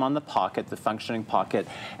get them on the pocket, the functioning pocket,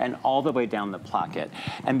 and all the way down the placket.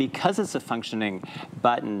 And because it's a functioning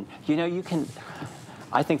button, you know, you can...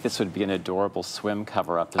 I think this would be an adorable swim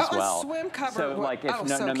cover-up as well. A swim cover. So, like, if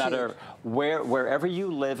no matter wherever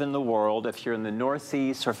you live in the world, if you're in the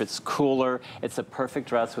Northeast or if it's cooler, it's a perfect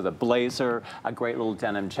dress with a blazer, a great little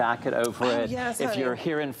denim jacket over it. Yes, if you're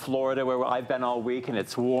here in Florida, where I've been all week, and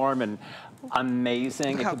it's warm and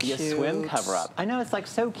amazing, it could be a swim cover-up. I know, it's like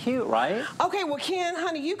so cute, right? Okay, well, Ken,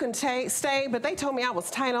 honey, you can stay, but they told me I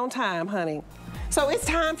was tight on time, honey. So it's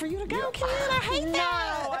time for you to go, Ken. I hate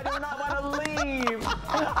that. No, I do not want to leave.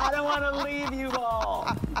 I don't want to leave you all.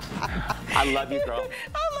 I love you, girl.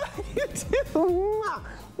 I love you too.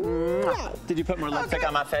 Did you put more lipstick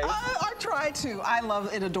on my face? I tried to. I love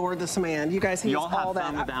and adore this man. You guys, he's all that. You all have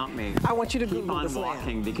fun without me. I want you to Google this man. Keep on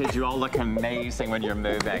walking because you all look amazing when you're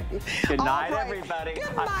moving. Good night, everybody.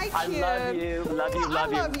 Good night, I love you. Love you,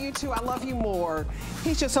 love you. I love you too. I love you more.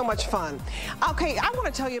 He's just so much fun. Okay, I want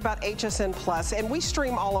to tell you about HSN Plus, and we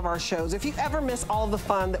stream all of our shows. If you ever miss all of the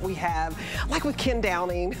fun that we have, like with Ken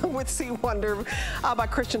Downing, with Sea Wonder by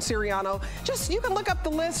Christian Siriano, just you can look up the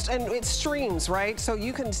list and it streams, right? So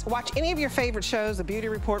you can watch any of your favorite shows, The Beauty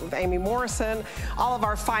Report with Amy Morrison, all of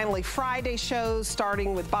our Finally Friday shows,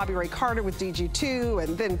 starting with Bobby Ray Carter with DG2,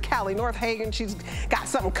 and then Callie Northagen, she's got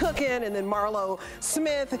something cooking, and then Marlo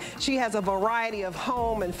Smith, she has a variety of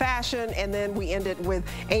home and fashion, and then we end it with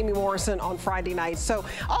Amy Morrison on Friday nights. So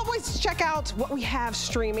always check out what we have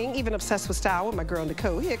streaming, even Obsessed with Style with my girl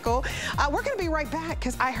Nicole Hickle. We're gonna be right back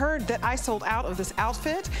because I heard that I sold out of this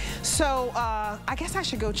outfit, so I guess I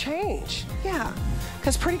should go change. Yeah,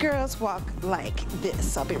 because pretty girls walk like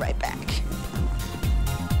this. I'll be right back.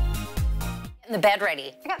 The bed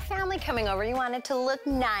ready. I got family coming over. You wanted to look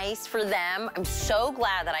nice for them. I'm so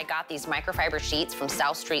glad that I got these microfiber sheets from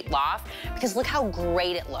South Street Loft because look how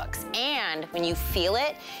great it looks. And when you feel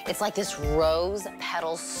it, it's like this rose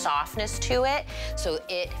petal softness to it. So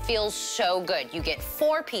it feels so good. You get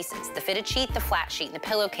 4 pieces, the fitted sheet, the flat sheet, and the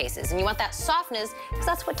pillowcases. And you want that softness because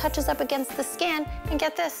that's what touches up against the skin. And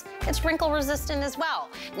get this, it's wrinkle resistant as well.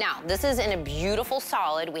 Now, this is in a beautiful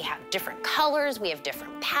solid. We have different colors. We have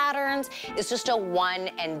different patterns. It's just a one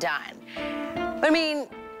and done. But I mean,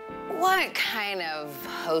 what kind of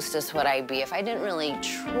hostess would I be if I didn't really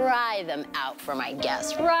try them out for my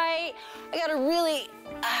guests, right? I gotta really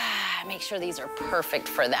make sure these are perfect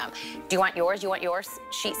for them. Do you want yours? You want your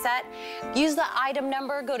sheet set? Use the item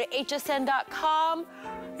number, go to hsn.com,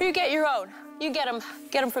 you get your own. You get them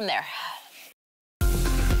from there.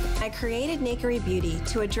 I created Nakery Beauty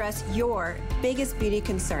to address your biggest beauty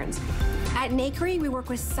concerns. At Nakery, we work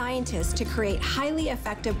with scientists to create highly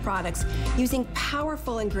effective products using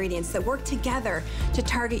powerful ingredients that work together to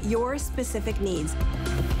target your specific needs.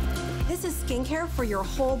 This is skincare for your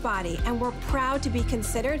whole body, and we're proud to be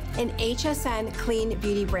considered an HSN clean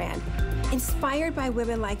beauty brand. Inspired by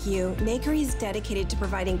women like you, Nakery is dedicated to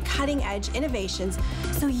providing cutting-edge innovations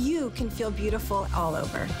so you can feel beautiful all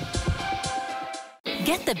over.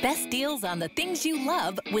 Get the best deals on the things you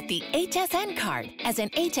love with the HSN card. As an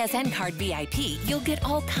HSN card VIP, you'll get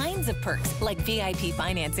all kinds of perks like VIP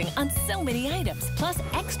financing on so many items, plus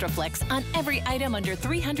extra flex on every item under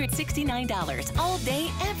 $369 all day,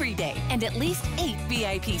 every day, and at least 8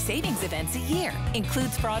 VIP savings events a year.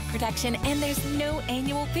 Includes fraud protection and there's no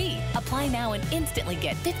annual fee. Apply now and instantly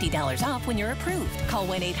get $50 off when you're approved. Call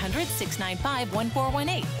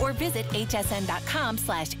 1-800-695-1418 or visit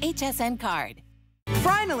hsn.com/HSN card.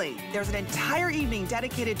 Finally, there's an entire evening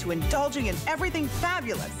dedicated to indulging in everything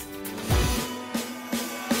fabulous.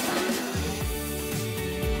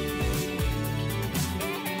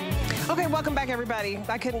 Okay, Okay, welcome back, everybody.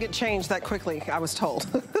 I couldn't get changed that quickly, I was told.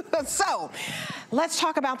 So, let's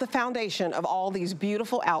talk about the foundation of all these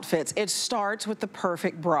beautiful outfits. It starts with the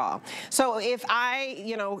perfect bra. So if I,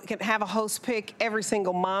 can have a host pick every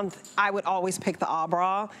single month, I would always pick the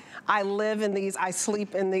bra. I live in these, I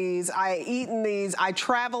sleep in these, I eat in these, I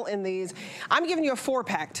travel in these. I'm giving you a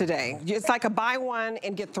 4-pack today. It's like a buy one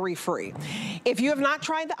and get 3 free. If you have not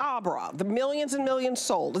tried the bra, the millions and millions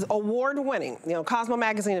sold, award-winning, Cosmo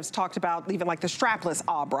Magazine has talked about even like the strapless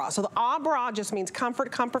bra. So the bra just means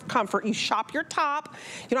comfort, comfort, comfort. You shop your top.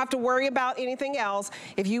 You don't have to worry about anything else.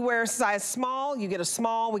 If you wear a size small, you get a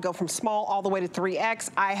small. We go from small all the way to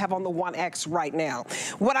 3X. I have on the 1X right now.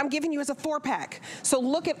 What I'm giving you is a 4-pack. So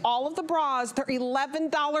look at all of the bras. They're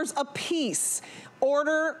 $11 a piece.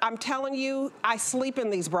 Order, I'm telling you, I sleep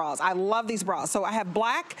in these bras. I love these bras. So I have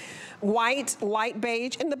black, white, light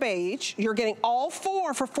beige, and the beige. You're getting all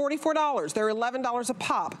 4 for $44. They're $11 a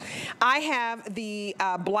pop. I have the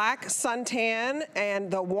black suntan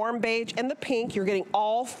and the warm beige and the pink. You're getting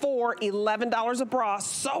all 4, $11 a bra.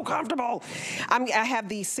 So comfortable. I have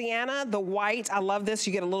the sienna, the white. I love this.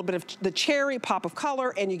 You get a little bit of the cherry pop of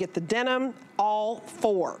color, and you get the denim. All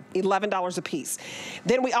 4, $11 a piece.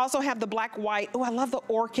 Then we also have the black, white. Oh, I love the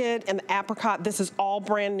orchid and the apricot. This is all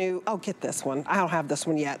brand new. Oh, get this one. I don't have this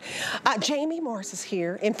one yet. Jamie Morris is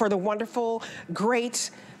here, and for the wonderful,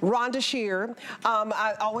 great Rhonda Shear.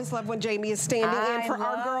 I always love when Jamie is standing in for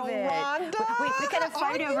our girl, Rhonda. We kind of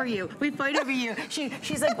fight over you. We fight over you.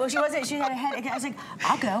 She's like, well, she had a headache. I was like,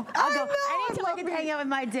 I'll go. I need to get to hang out with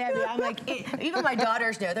my Debbie. I'm like, even my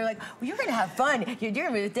daughters know. They're like, well, you're going to have fun. You're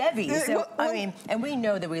doing it with Debbie. So, I mean, and we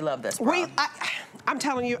know that we love this bra. I'm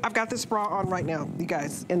telling you, I've got this bra on right now, you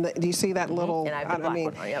guys. Do you see that little, and I have the black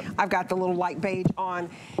one on, yep. I've got the little light beige on.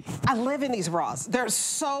 I live in these bras. They're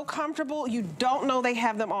so comfortable, you don't know they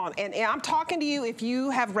have them on. And I'm talking to you if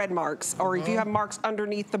you have red marks or if you have marks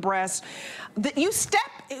underneath the breast.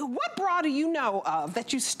 What bra do you know of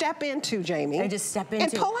that you step into, Jamie? And just step into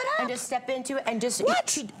and pull it up. And just step into it and just,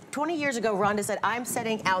 what? 20 years ago, Rhonda said, I'm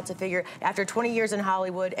setting out to figure, after 20 years in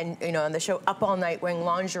Hollywood and, on the show Up All Night wearing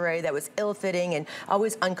lingerie that was ill-fitting and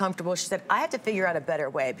always uncomfortable, she said, I have to figure out a better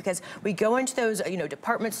way because we go into those,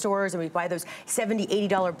 department stores and we buy those $70,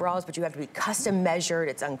 $80 bras, but you have to be custom measured.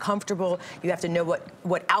 It's uncomfortable. You have to know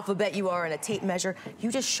what alphabet you are in a tape measure.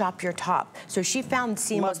 You just shop your top. So she found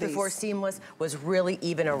seamless before seamless was really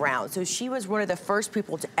even around. So she was one of the first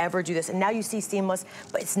people to ever do this. And now you see seamless,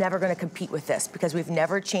 but it's never going to compete with this because we've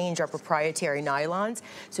never changed our proprietary nylons.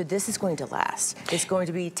 So this is going to last. It's going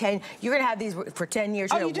to be 10. You're going to have these for 10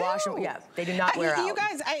 years. You're going to wash them. Yeah, they do not wear out. You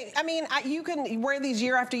guys, you can wear these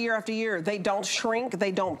year after year after year. They don't shrink.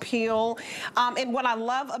 They don't peel. And what I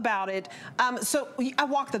love about it, so I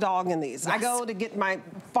walk the dog in these. Yes. I go to get my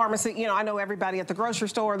pharmacy. I know everybody at the grocery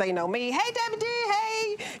store. They know me. Hey, Debbie D.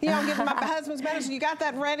 Hey, I'm getting my husband's medicine. You got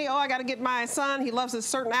that ready? Oh, I got to get my son. He loves a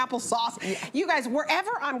certain applesauce. Yeah. You guys,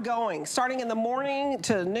 wherever I'm going, starting in the morning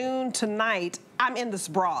to noon to night, I'm in this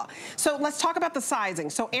bra. So let's talk about the sizing.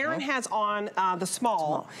 So Erin has on the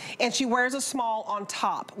small, and she wears a small on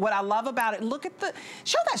top. What I love about it,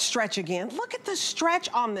 show that stretch again. Look at the stretch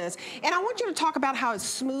on this. And I want you to talk about how it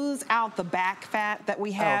smooths out the back fat that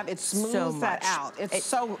we have. It smooths that out. It's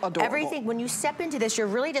so adorable. Everything, when you step into this, you're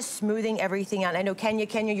really just smoothing everything out. I know, Kenya,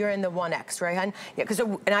 you're in the 1X, right, hon? Yeah,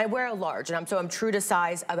 and I wear a large, and I'm true to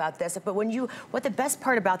size about this. But what the best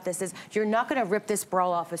part about this is, you're not gonna rip this bra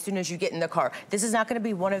off as soon as you get in the car. This is not going to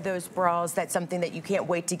be one of those bras that's something that you can't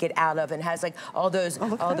wait to get out of and has like all those,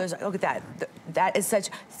 look at that. That is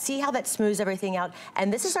see how that smooths everything out.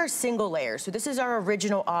 And this is our single layer. So this is our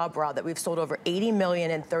original bra that we've sold over 80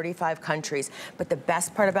 million in 35 countries. But the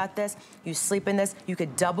best part about this, you sleep in this, you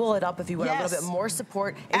could double it up if you want a little bit more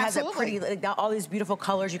support. It has a pretty, all these beautiful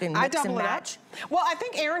colors you can mix and match. Well, I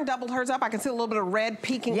think Erin doubled hers up. I can see a little bit of red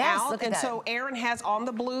peeking out. And so Erin has on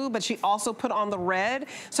the blue, but she also put on the red.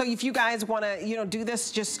 So if you guys want to, do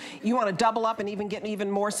this, you want to double up and even get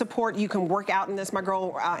even more support, you can work out in this. My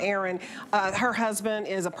girl, Erin, her husband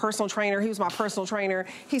is a personal trainer. He was my personal trainer.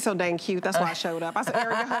 He's so dang cute. That's why I showed up. I said,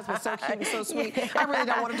 Erin, your husband's so cute and so sweet. I really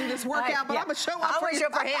don't want to do this workout, but I'm going to show up for you.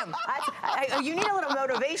 I'm going to show up for him. You need a little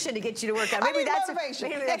motivation to get you to work out. Maybe that's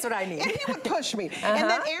what I need. And he would push me. And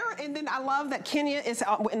then Erin, and then I love that Kenya is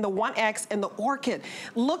in the 1X and the orchid.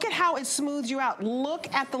 Look at how it smooths you out.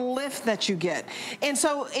 Look at the lift that you get. And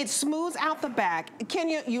so it smooths out the back.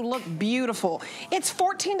 Kenya, you look beautiful. It's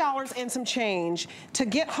 $14 and some change to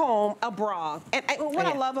get home a bra bra. And what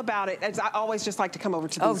I love about it is I always just like to come over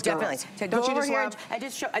to these definitely. girls. So Don't you just love? I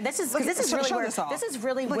just show. This is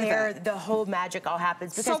really where the whole magic all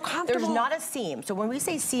happens, because there's not a seam. So when we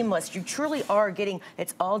say seamless, you truly are getting,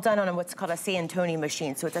 it's all done on what's called a Santoni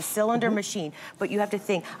machine. So it's a cylinder machine, but you have to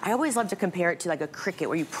think, I always love to compare it to like a Cricut,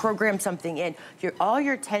 where you program something in. All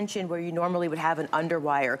your tension where you normally would have an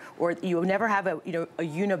underwire, or you would never have a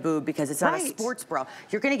uniboob because it's not a sports bra.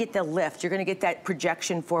 You're gonna get the lift, you're gonna get that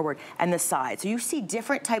projection forward and the side. So you see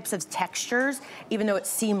different types of textures, even though it's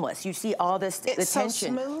seamless. You see all this, the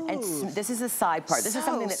tension. So and this is the side part. This is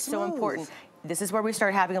something that's so important. This is where we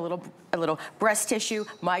start having a little breast tissue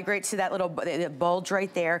migrates to that little bulge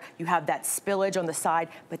right there. You have that spillage on the side,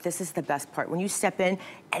 but this is the best part. When you step in,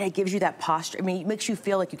 and it gives you that posture. I mean, it makes you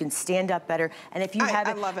feel like you can stand up better. And if you have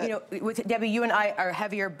it, love it. You know, with Debbie, you and I are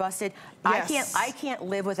heavier busted. Yes. I can't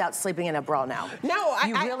live without sleeping in a bra now. No,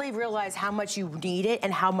 you really realize how much you need it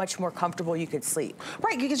and how much more comfortable you could sleep.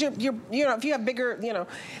 Right, because you know, if you have bigger,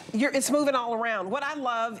 it's moving all around. What I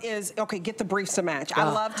love is, okay, get the briefs to match. I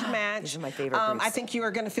love to match. These are my favorite briefs. I think you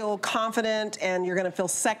are going to feel confident and you're going to feel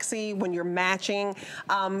sexy when you're matching.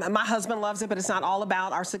 My husband loves it, but it's not all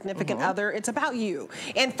about our significant other. It's about you.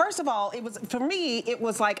 And first of all, for me, it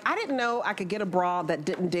was like, I didn't know I could get a bra that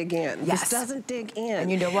didn't dig in. Yes. This doesn't dig in.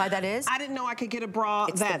 And you know why that is? I didn't know I could get a bra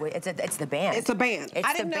it's the band. It's a band.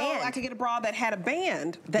 I didn't know I could get a bra that had a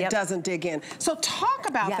band that doesn't dig in. So talk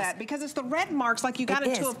about that, because it's the red marks, like you got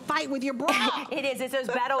into a fight with your bra. It is.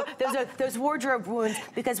 It's those wardrobe wounds,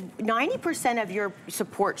 because 90% of your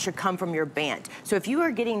support should come from your band. So if you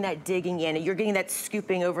are getting that digging in and you're getting that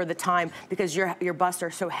scooping over the time because your busts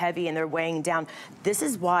are so heavy and they're weighing down, this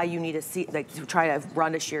is why you need to try to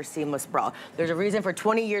run a sheer seamless bra. There's a reason for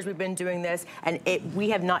 20 years we've been doing this, and we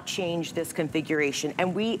have not changed this configuration.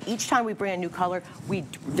 And each time we bring a new color, we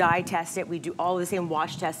dye test it, we do all the same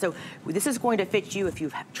wash tests. So this is going to fit you. If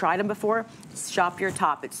you've tried them before, shop your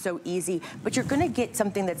top. It's so easy. But you're gonna get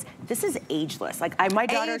something this is ageless. Like my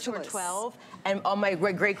daughters were 12, and all my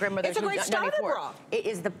great-grandmothers were 94. It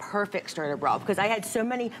is the perfect starter bra, because I had so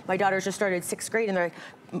many, my daughters just started 6th grade, and they're like,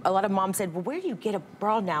 a lot of moms said, well, where do you get a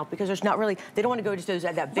bra now? Because there's not really, they don't want to go to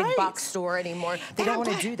that big box store anymore. They don't want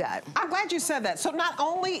to do that. I'm glad you said that. So not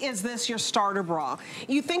only is this your starter bra,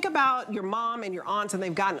 you think about your mom and your aunts, and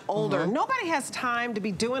they've gotten older. Nobody has time to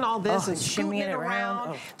be doing all this and shimmying it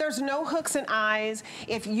around. There's no hooks and eyes.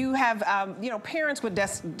 If you have, parents with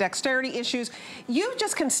dexterity issues, you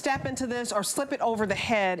just can step into this or slip it over the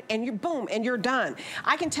head, and boom, and you're done.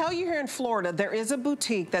 I can tell you here in Florida, there is a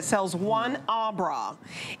boutique that sells one bra.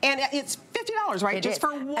 And it's $50, right? Just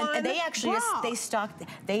for one. And they actually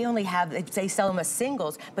they only have, they sell them as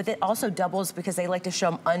singles, but that also doubles because they like to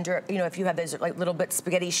show them under, if you have those like little bit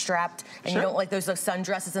spaghetti strapped and you don't like those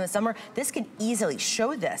sundresses in the summer, this can easily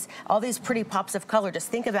show this. All these pretty pops of color. Just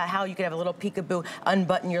think about how you could have a little peekaboo,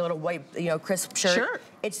 unbutton your little white, crisp shirt. Sure.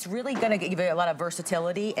 It's really gonna give you a lot of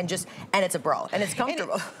versatility, and it's a bra, and it's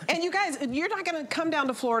comfortable. And you guys, you're not gonna come down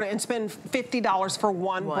to Florida and spend $50 for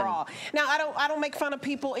one bra. Now, I don't make fun of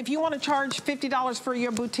people. If you want to charge $50 for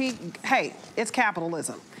your boutique, hey, it's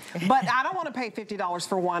capitalism. But I don't want to pay $50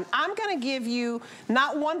 for one. I'm going to give you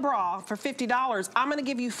not one bra for $50. I'm going to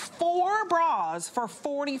give you 4 bras for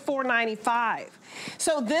 $44.95.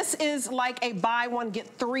 So this is like a buy one, get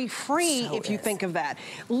 3 free if you think of that.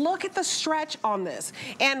 Look at the stretch on this,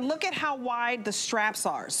 and look at how wide the straps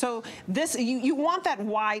are. So this, you want that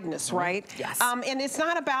wideness, right? Yes. And it's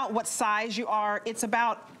not about what size you are. It's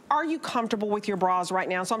about, are you comfortable with your bras right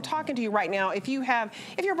now? So I'm talking to you right now. If your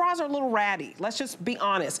bras are a little ratty, let's just be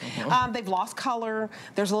honest. They've lost color.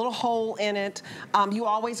 There's a little hole in it. You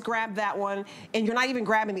always grab that one, and you're not even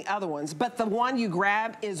grabbing the other ones. But the one you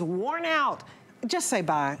grab is worn out. Just say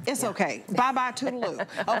bye. It's okay. Bye-bye, toodaloo.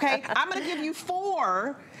 Okay? I'm going to give you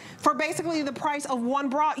 4 for basically the price of one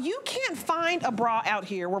bra. You can't find a bra out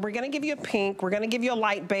here where we're gonna give you a pink, we're gonna give you a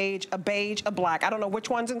light beige, a black. I don't know which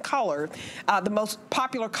one's in color, the most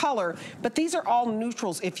popular color, but these are all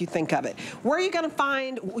neutrals if you think of it. Where are you gonna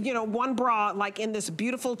find, you know, one bra like in this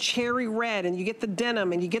beautiful cherry red, and you get the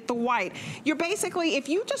denim and you get the white? You're basically, if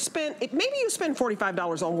you just spend, maybe you spend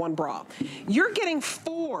 $45 on one bra, you're getting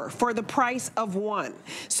 4 for the price of one.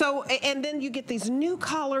 So, and then you get these new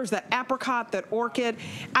colors, that apricot, that orchid.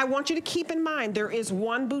 I want you to keep in mind, there is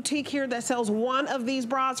one boutique here that sells one of these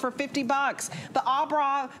bras for $50. The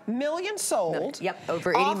Bra, millions sold. Yep,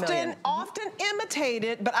 over 80 million. Often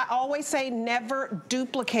imitated, but I always say never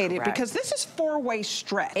duplicated. Correct. Because this is 4-way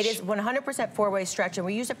stretch. It is 100% 4-way stretch, and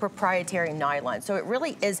we use a proprietary nylon. So it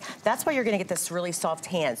really is, that's why you're gonna get this really soft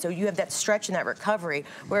hand. So you have that stretch and that recovery,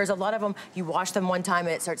 whereas a lot of them, you wash them one time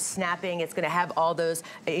and it starts snapping, it's gonna have have all those,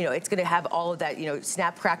 you know, it's going to have all of that, you know,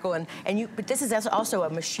 snap, crackle, but this is also a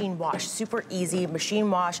machine wash, super easy machine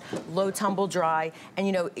wash, low tumble dry, and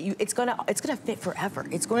you know, it's gonna fit forever.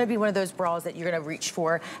 It's going to be one of those bras that you're going to reach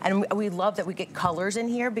for, and we love that we get colors in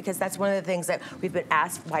here because that's one of the things that we've been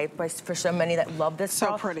asked for so many that love this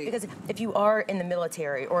bra. So pretty. Because if you are in the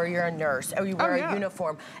military or you're a nurse or you wear a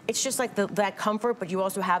uniform, it's just like that comfort, but you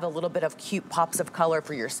also have a little bit of cute pops of color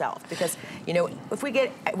for yourself. Because, you know, if we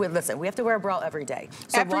get, listen, we have to wear a bra every day.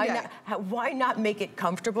 So why not make it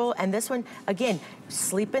comfortable? And this one, again,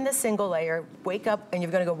 sleep in the single layer, wake up, and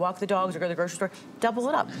you're gonna go walk the dogs or go to the grocery store, double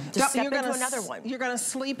it up. Just step into another one. You're gonna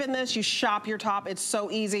sleep in this, you shop your top, it's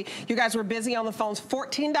so easy. You guys were busy on the phones,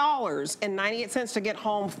 $14.98 to get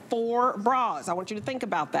home 4 bras. I want you to think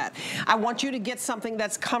about that. I want you to get something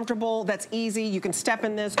that's comfortable, that's easy. You can step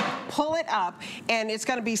in this, pull it up, and it's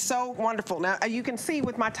gonna be so wonderful. Now, you can see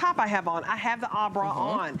with my top I have on, I have the bra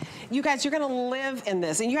on. You guys, you're gonna live in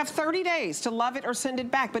this, and you have 30 days to love it or send it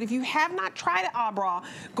back. But if you have not tried an bra,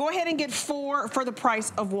 go ahead and get 4 for the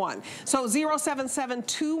price of 1. So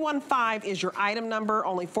 077215 is your item number,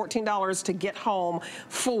 only $14 to get home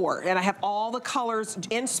 4. And I have all the colors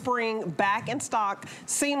in spring, back in stock,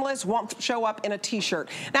 seamless, won't show up in a t-shirt.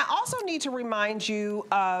 Now, I also need to remind you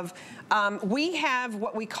of, we have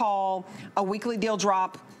what we call a weekly deal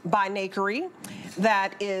drop by Nakery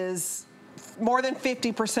that is more than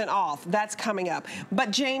 50% off. That's coming up.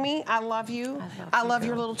 But Jamie, I love you. I love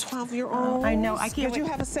your little 12-year-old. I know. I can't wait. You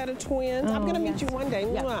have a set of twins. I'm going to meet you one day.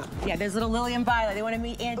 Yeah, there's little Lily and Violet. They want to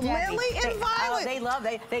meet Aunt Debbie. Lily and Violet.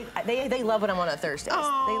 They love when I'm on a Thursdays.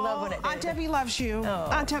 Oh, they love when Aunt Debbie loves you. Oh.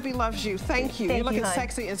 Aunt Debbie loves you. Thank you. You're looking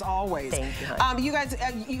sexy as always. Thank you, honey. You guys,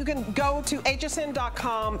 you can go to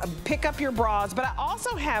hsn.com, pick up your bras, but I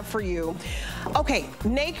also have for you, okay,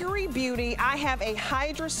 Nakery Beauty, I have a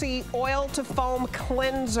Hydra C oil to foam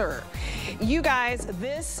cleanser. You guys,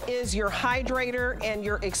 this is your hydrator and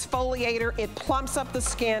your exfoliator. It plumps up the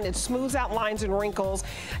skin. It smooths out lines and wrinkles.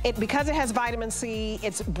 Because it has vitamin C,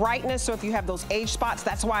 it's brightness. So if you have those age spots,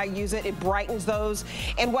 that's why I use it. It brightens those.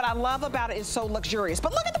 And what I love about it is so luxurious.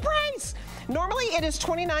 But look at the price. Normally it is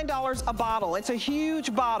 $29 a bottle. It's a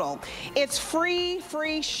huge bottle. It's free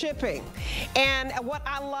shipping. And what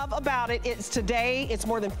I love about it is today it's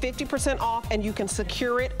more than 50% off and you can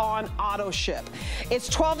secure it on auto ship. It's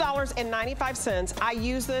 $12.95. I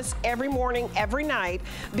use this every morning, every night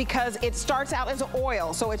because it starts out as an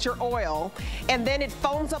oil, so it's your oil, and then it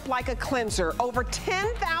foams up like a cleanser. Over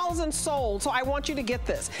 10,000 sold, so I want you to get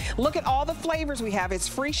this. Look at all the flavors we have. It's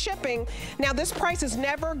free shipping. Now this price is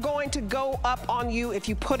never going to go up on you if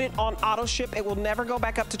you put it on auto ship. It will never go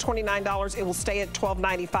back up to $29. It will stay at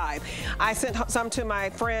 $12.95. I sent some to my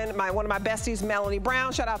friend, one of my besties, Melanie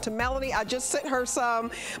Brown. Shout out to Melanie. I just sent her some.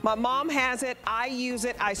 My mom has it. I use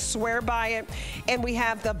it. I swear by it. And we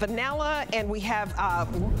have the vanilla, and we have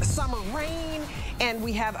summer rain, and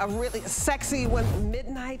we have a really sexy one,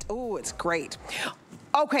 midnight. Oh, it's great.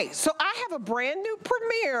 Okay, so I have a brand new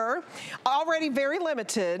premiere, already very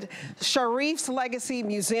limited, Sharif's Legacy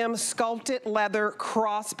Museum Sculpted Leather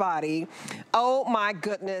Crossbody. Oh my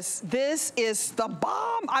goodness, this is the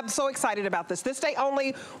bomb. I'm so excited about this. This day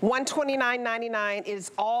only, $129.99. It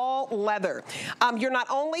is all leather. You're not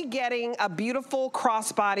only getting a beautiful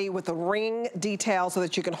crossbody with a ring detail so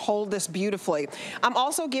that you can hold this beautifully, I'm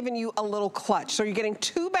also giving you a little clutch. So you're getting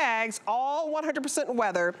 2 bags, all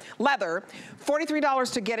 100% leather, $43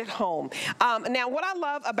 to get it home. Now, what I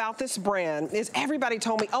love about this brand is everybody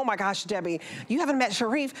told me, oh my gosh, Debbie, you haven't met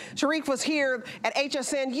Sharif. Sharif was here at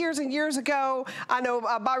HSN years and years ago. I know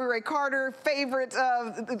Bobby Ray Carter, favorite,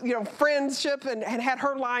 friendship, and had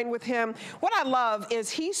her line with him. What I love is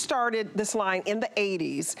he started this line in the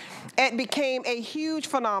 80s. It became a huge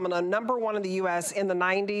phenomenon, #1 in the US in the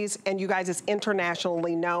 90s, and you guys, it's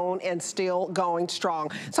internationally known and still going strong.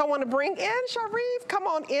 So I want to bring in Sharif. Come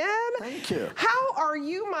on in. Thank you. How are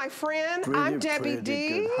you, my friend? I'm Debbie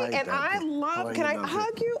D, and I love, can I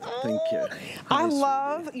hug you? Oh, thank you. I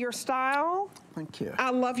love your style. Thank you.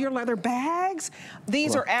 I love your leather bags.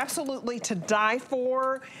 These are absolutely to die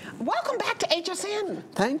for. Welcome back to HSN.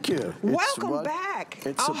 Thank you. Welcome back.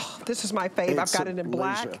 This is my fave. I've got it in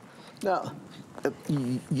black. Now,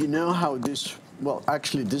 you know how this, well,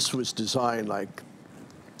 actually this was designed like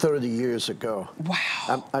 30 years ago.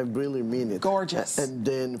 Wow. I really mean it. Gorgeous. And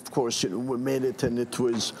then, of course, we made it, and it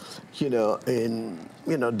was, in,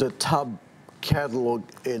 the top catalog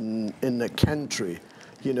in the country,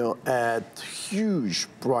 at huge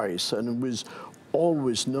price. And it was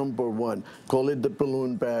always #1. Call it the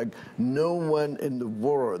balloon bag. No one in the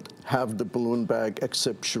world have the balloon bag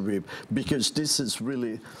except Sharif, because this is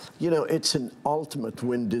really, you know, it's an ultimate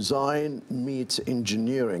when design meets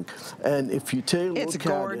engineering. And if you take a look at it, it's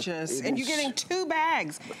gorgeous. And you're getting 2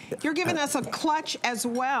 bags. You're giving us a clutch as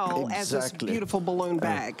well as this beautiful balloon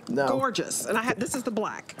bag. Now, gorgeous. And this is the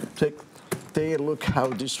black. Take a look how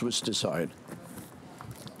this was designed.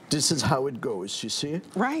 This is how it goes, you see?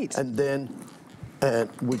 Right. And then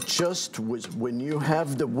when you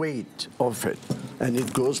have the weight of it, and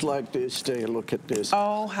it goes like this, take a look at this.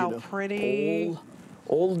 Oh, how pretty.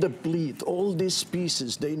 All the bleed, all these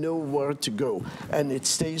pieces, they know where to go. And it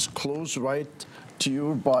stays close right to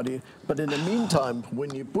your body. But in the meantime,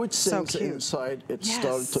 when you put things inside, it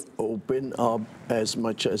starts to open up as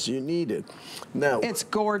much as you need it. Now, it's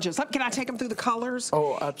gorgeous. Can I take them through the colors?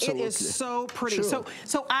 Oh, absolutely. It is so pretty. Sure.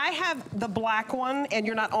 So I have the black one, and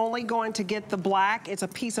you're not only going to get the black, it's a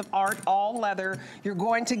piece of art, all leather. You're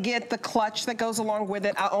going to get the clutch that goes along with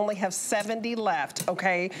it. I only have 70 left,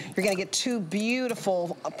 okay? You're gonna get 2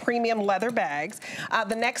 beautiful premium leather bags.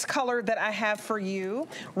 The next color that I have for you,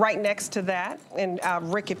 right next to that, and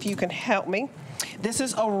Rick, if you can help me. This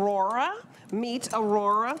is Aurora meets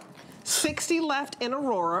Aurora. 60 left in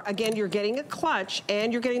Aurora. Again, you're getting a clutch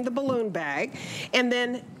and you're getting the balloon bag. And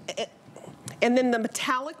then the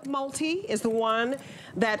metallic multi is the one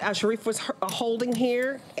that Sharif was holding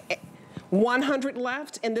here. 100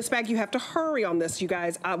 left in this bag. You have to hurry on this, you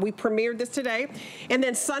guys. We premiered this today. And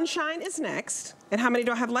then Sunshine is next. And how many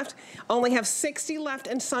do I have left? Only have 60 left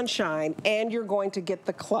in Sunshine, and you're going to get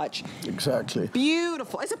the clutch. Exactly.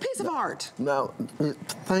 Beautiful. It's a piece of art. Now,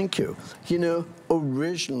 thank you. You know,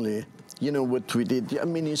 originally, you know what we did? I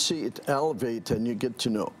mean, you see it elevate and you get to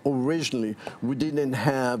know. Originally, we didn't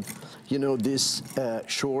have, you know, this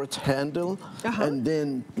short handle. And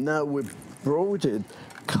then now we've brought it,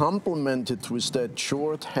 complemented with that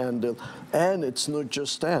short handle, and it's not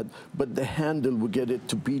just that, but the handle, we get it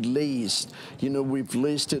to be laced. You know, we've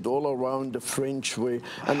laced it all around the French way.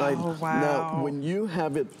 And now when you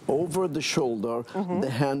have it over the shoulder, the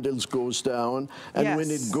handles goes down, and when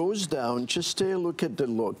it goes down, just take a look at the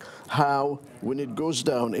look, how when it goes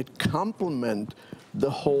down, it complements the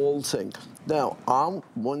whole thing. Now, I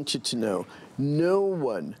want you to know, no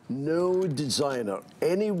one, no designer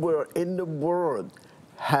anywhere in the world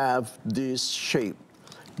have this shape.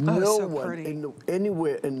 No one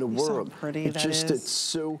anywhere in the world. So pretty, it's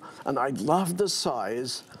so, and I love the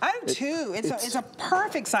size. I do too. It's a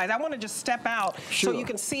perfect size. I want to just step out so you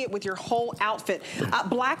can see it with your whole outfit.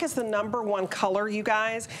 Black is the #1 color, you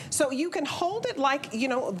guys. So you can hold it like, you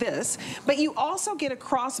know, this, but you also get a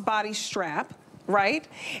crossbody strap, right?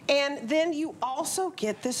 And then you also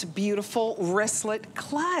get this beautiful wristlet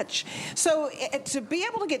clutch. So to be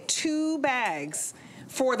able to get 2 bags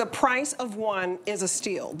for the price of 1 is a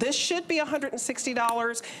steal. This should be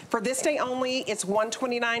 $160. For this day only, it's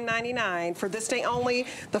 $129.99. For this day only,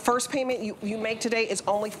 the first payment you make today is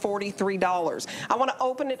only $43. I want to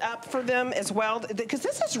open it up for them as well, because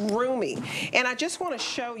this is roomy. And I just want to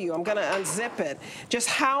show you, I'm going to unzip it, just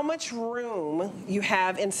how much room you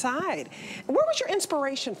have inside. Where was your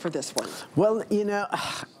inspiration for this one? Well, you know,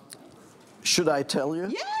 should I tell you?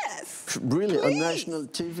 Yes. Really, please. On national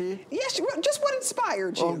TV? Yes, just what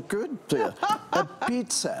inspired you? Oh, good. A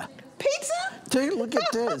pizza. Pizza? Take a look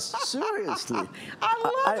at this. Seriously. I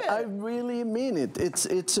love it. I really mean it.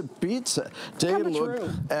 It's a pizza. Take a look.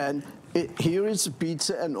 Room? And here is a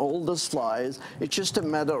pizza and all the slides. It's just a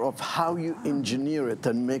matter of how you engineer it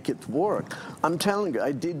and make it work. I'm telling you,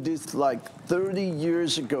 I did this like 30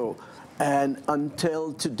 years ago. And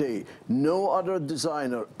until today, no other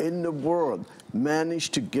designer in the world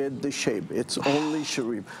managed to get the shape. It's only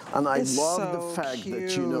Sharif. And I love the fact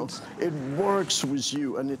that, you know, it works with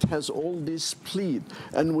you and it has all this pleat.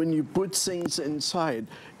 And when you put things inside,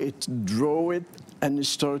 it draw it and you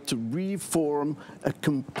start to reform a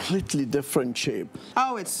completely different shape.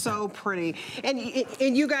 Oh, it's so pretty. And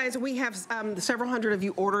you guys, we have several hundred of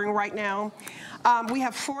you ordering right now. We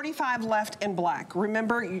have 45 left in black.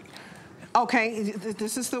 Remember, okay,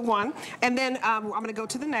 this is the one. And then I'm gonna go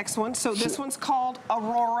to the next one. So this one's called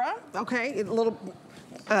Aurora, okay? A little,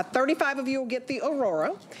 35 of you will get the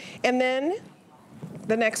Aurora. And then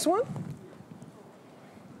the next one,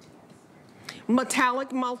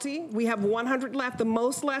 metallic multi. We have 100 left, the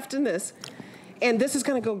most left in this. And this is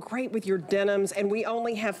gonna go great with your denims. And we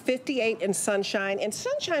only have 58 in Sunshine. And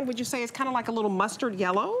Sunshine, would you say, is kind of like a little mustard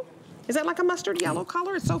yellow? Is that like a mustard yellow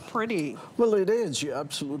color? It's so pretty. Well, it is. You're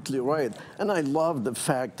absolutely right. And I love the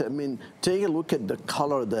fact, I mean, take a look at the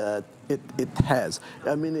color that it has.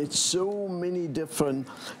 I mean, it's so many different,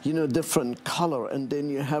 you know, different color, and then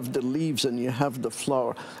you have the leaves and you have the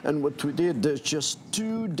flower. And what we did, there's just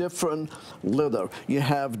two different leather. You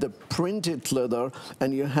have the printed leather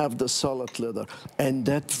and you have the solid leather. And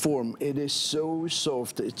that form, it is so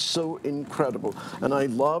soft, it's so incredible. And I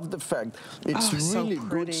love the fact it's really so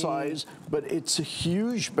good size, but it's a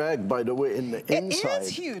huge bag, by the way, in the inside. It is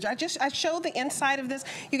huge. I showed the inside of this.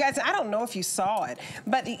 You guys, I don't know if you saw it,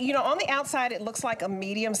 but you know, on the outside, it looks like a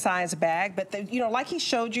medium-sized bag, but you know, like he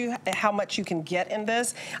showed you how much you can get in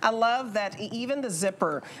this. I love that even the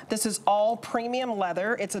zipper, this is all premium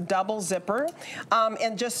leather. It's a double zipper,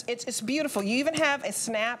 and just, it's beautiful. You even have a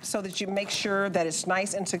snap so that you make sure that it's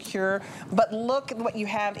nice and secure, but look at what you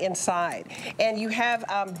have inside. And you have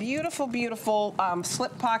beautiful, beautiful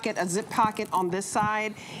slip pocket, a zip pocket on this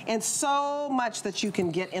side, and so much that you can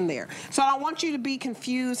get in there. So I don't want you to be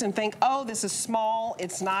confused and think, oh, this is small.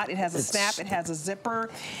 It's not. It has a snap. It has a zipper.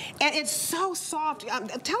 And it's so soft.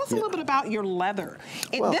 Tell us a little bit about your leather.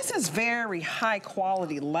 Well, this is very high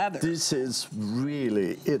quality leather. This is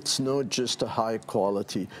really, it's not just a high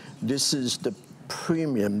quality. This is the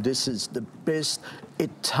premium. This is the best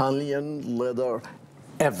Italian leather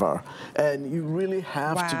ever. And you really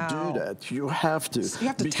have to do that. You have to. You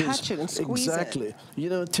have to touch it and squeeze it. Exactly. You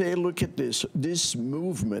know, Tay, look at this. This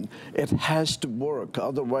movement, it has to work.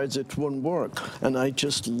 Otherwise, it won't work. And I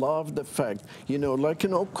just love the fact, you know, like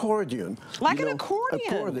an accordion. Like an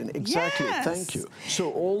accordion. Accordion, exactly. Yes. Thank you.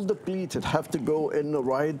 So all the pleated have to go in the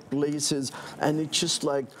right places. And it's just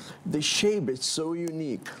like, the shape is so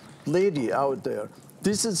unique. Lady out there,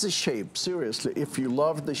 this is the shape, seriously. If you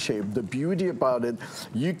love the shape, the beauty about it,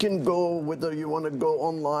 you can go, whether you want to go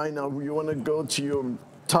online or you want to go to your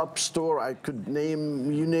top store, I could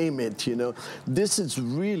name, you name it, you know. This is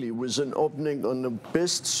really was an opening on the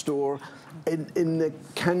best store in the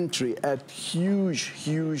country at huge,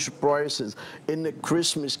 huge prices. In the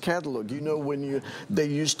Christmas catalog, you know, when they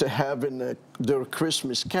used to have in their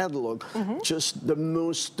Christmas catalog just the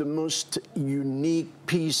most unique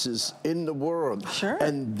pieces in the world. Sure.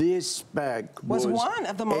 And this bag was one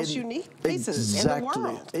of the most unique pieces in the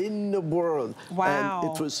world. In the world. Wow.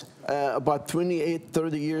 And it was about 28,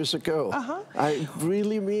 30 years ago. I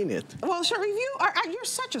really mean it. Well, Sherry, you're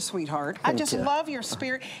such a sweetheart. I just love your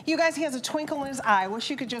spirit. You guys, he has a twinkle in his eye. I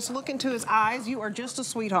wish you could just look into his eyes. You are just a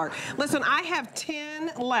sweetheart. Listen, I have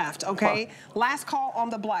 10 left, okay? Last call on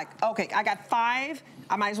the black. Okay, I got 5.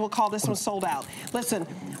 I might as well call this one sold out. Listen,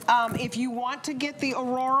 if you want to get the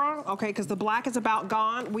Aurora, okay, because the black is about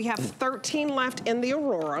gone, we have 13 left in the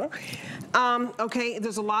Aurora. Okay,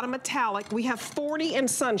 there's a lot of metallic. We have 40 in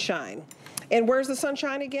Sunshine. And where's the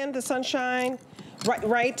Sunshine again? The Sunshine,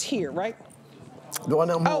 right here, right? The one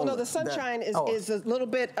I'm no, the Sunshine is a little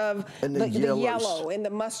bit of the yellow and the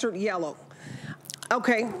mustard yellow.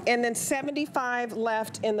 Okay, and then 75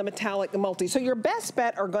 left in the metallic multi. So your best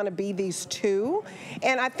bet are gonna be these two.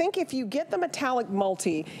 And I think if you get the metallic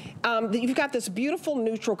multi, you've got this beautiful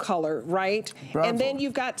neutral color, right? Bravo. And then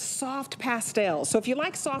you've got soft pastels. So if you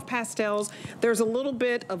like soft pastels, there's a little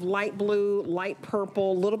bit of light blue, light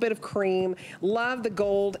purple, a little bit of cream. Love the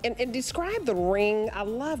gold. And describe the ring. I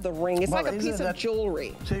love the ring. It's like a piece of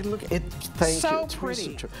jewelry. See, look, thank you. So it's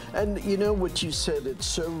pretty. And you know what you said, it's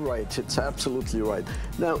so right. It's absolutely right.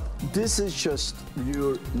 Now, this is just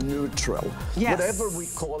your neutral. Yes. Whatever we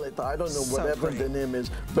call it, I don't know whatever the name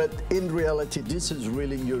is, but in reality, this is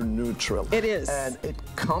really your neutral. It is. And it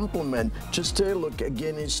complements, just take a look,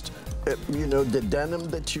 again, it's, you know, the denim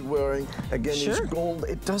that you're wearing, again, it's gold.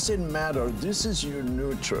 It doesn't matter. This is your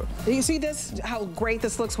neutral. You see this, how great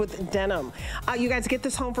this looks with denim. You guys get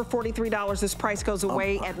this home for $43. This price goes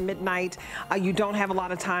away at midnight. You don't have a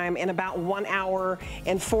lot of time, in about 1 hour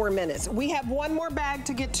and 4 minutes. We have one more bag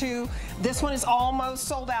to get to. This one is almost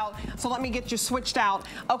sold out, so let me get you switched out.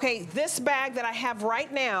 Okay, this bag that I have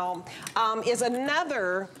right now is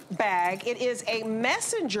another bag. It is a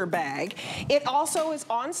messenger bag. It also is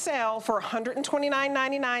on sale for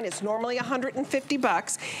 $129.99. It's normally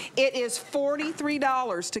 $150. It is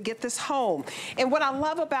 $43 to get this home. And what I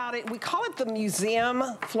love about it, we call it the museum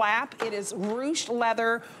flap. It is ruched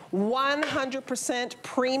leather, 100%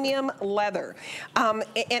 premium leather.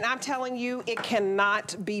 And I'm telling you, it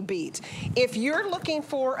cannot be beat. If you're looking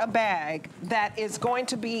for a bag that is going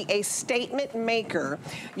to be a statement maker,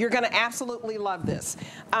 you're gonna absolutely love this.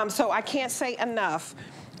 So I can't say enough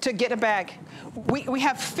to get a bag. We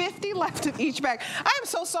have 50 left of each bag. I am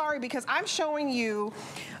so sorry because I'm showing you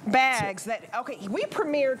bags that, okay, we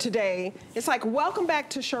premiered today. It's like, welcome back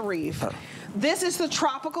to Sharif. This is the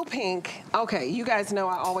tropical pink. Okay, you guys know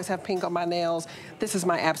I always have pink on my nails. This is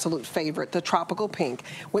my absolute favorite, the tropical pink,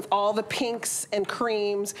 with all the pinks and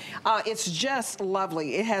creams. It's just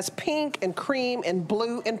lovely. It has pink and cream and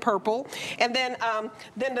blue and purple. And then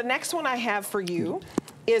the next one I have for you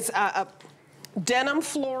is a denim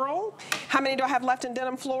floral. How many do I have left in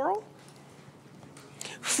denim floral?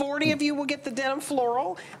 40 of you will get the denim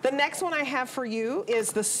floral. The next one I have for you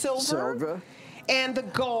is the silver. And the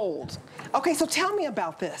gold. Okay, so tell me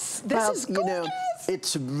about this. This is gorgeous. You know,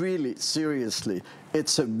 it's really, seriously,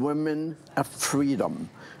 it's a women of freedom.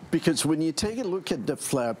 Because when you take a look at the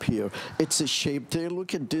flap here, it's a shape. Take a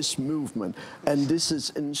look at this movement. And this is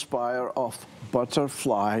inspired of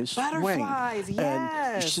butterflies. Butterflies, wing.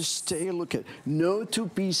 yes. And just take a look at no two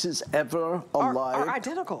pieces ever alike. Are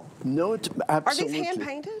identical. No, absolutely. Are these hand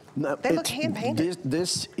painted? No, they look hand painted.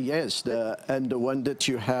 This yes, and the one that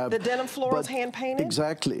you have. The denim florals hand painted?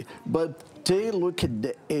 Exactly. But take a look at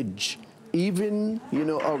the edge. Even, you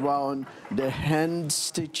know, around the hand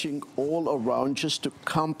stitching all around just to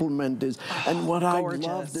complement this. And what gorgeous.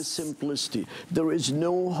 I love the simplicity. There is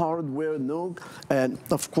no hardware, and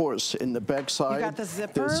of course in the back side, you got the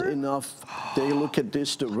zipper? There's enough. Take a look at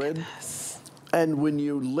this, the red. And when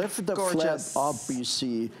you lift the flap up, you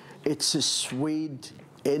see it's a suede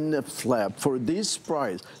in the flap. For this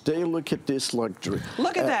price, they look at this luxury.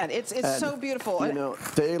 Look at that, it's so beautiful. You know,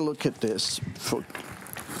 they look at this.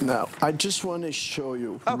 Now, I just want to show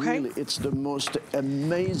you, really, it's the most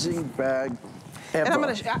amazing bag ever.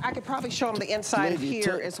 And I could probably show them the inside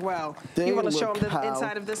here as well. You want to show them the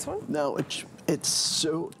inside of this one? No, it's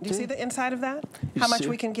so... Do you see the inside of that? How much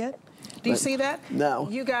we can get? Do you see that? Now,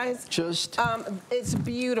 you guys, just... it's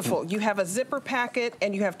beautiful. You have a zipper packet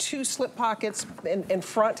and you have 2 slip pockets in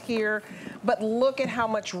front here, but look at how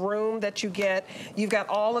much room that you get. You've got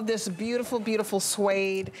all of this beautiful, beautiful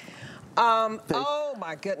suede. Oh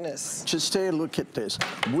my goodness. Just take a look at this.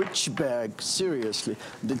 Which bag, seriously,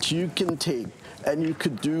 that you can take and you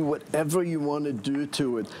could do whatever you want to do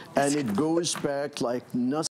to it, and it goes back like nothing.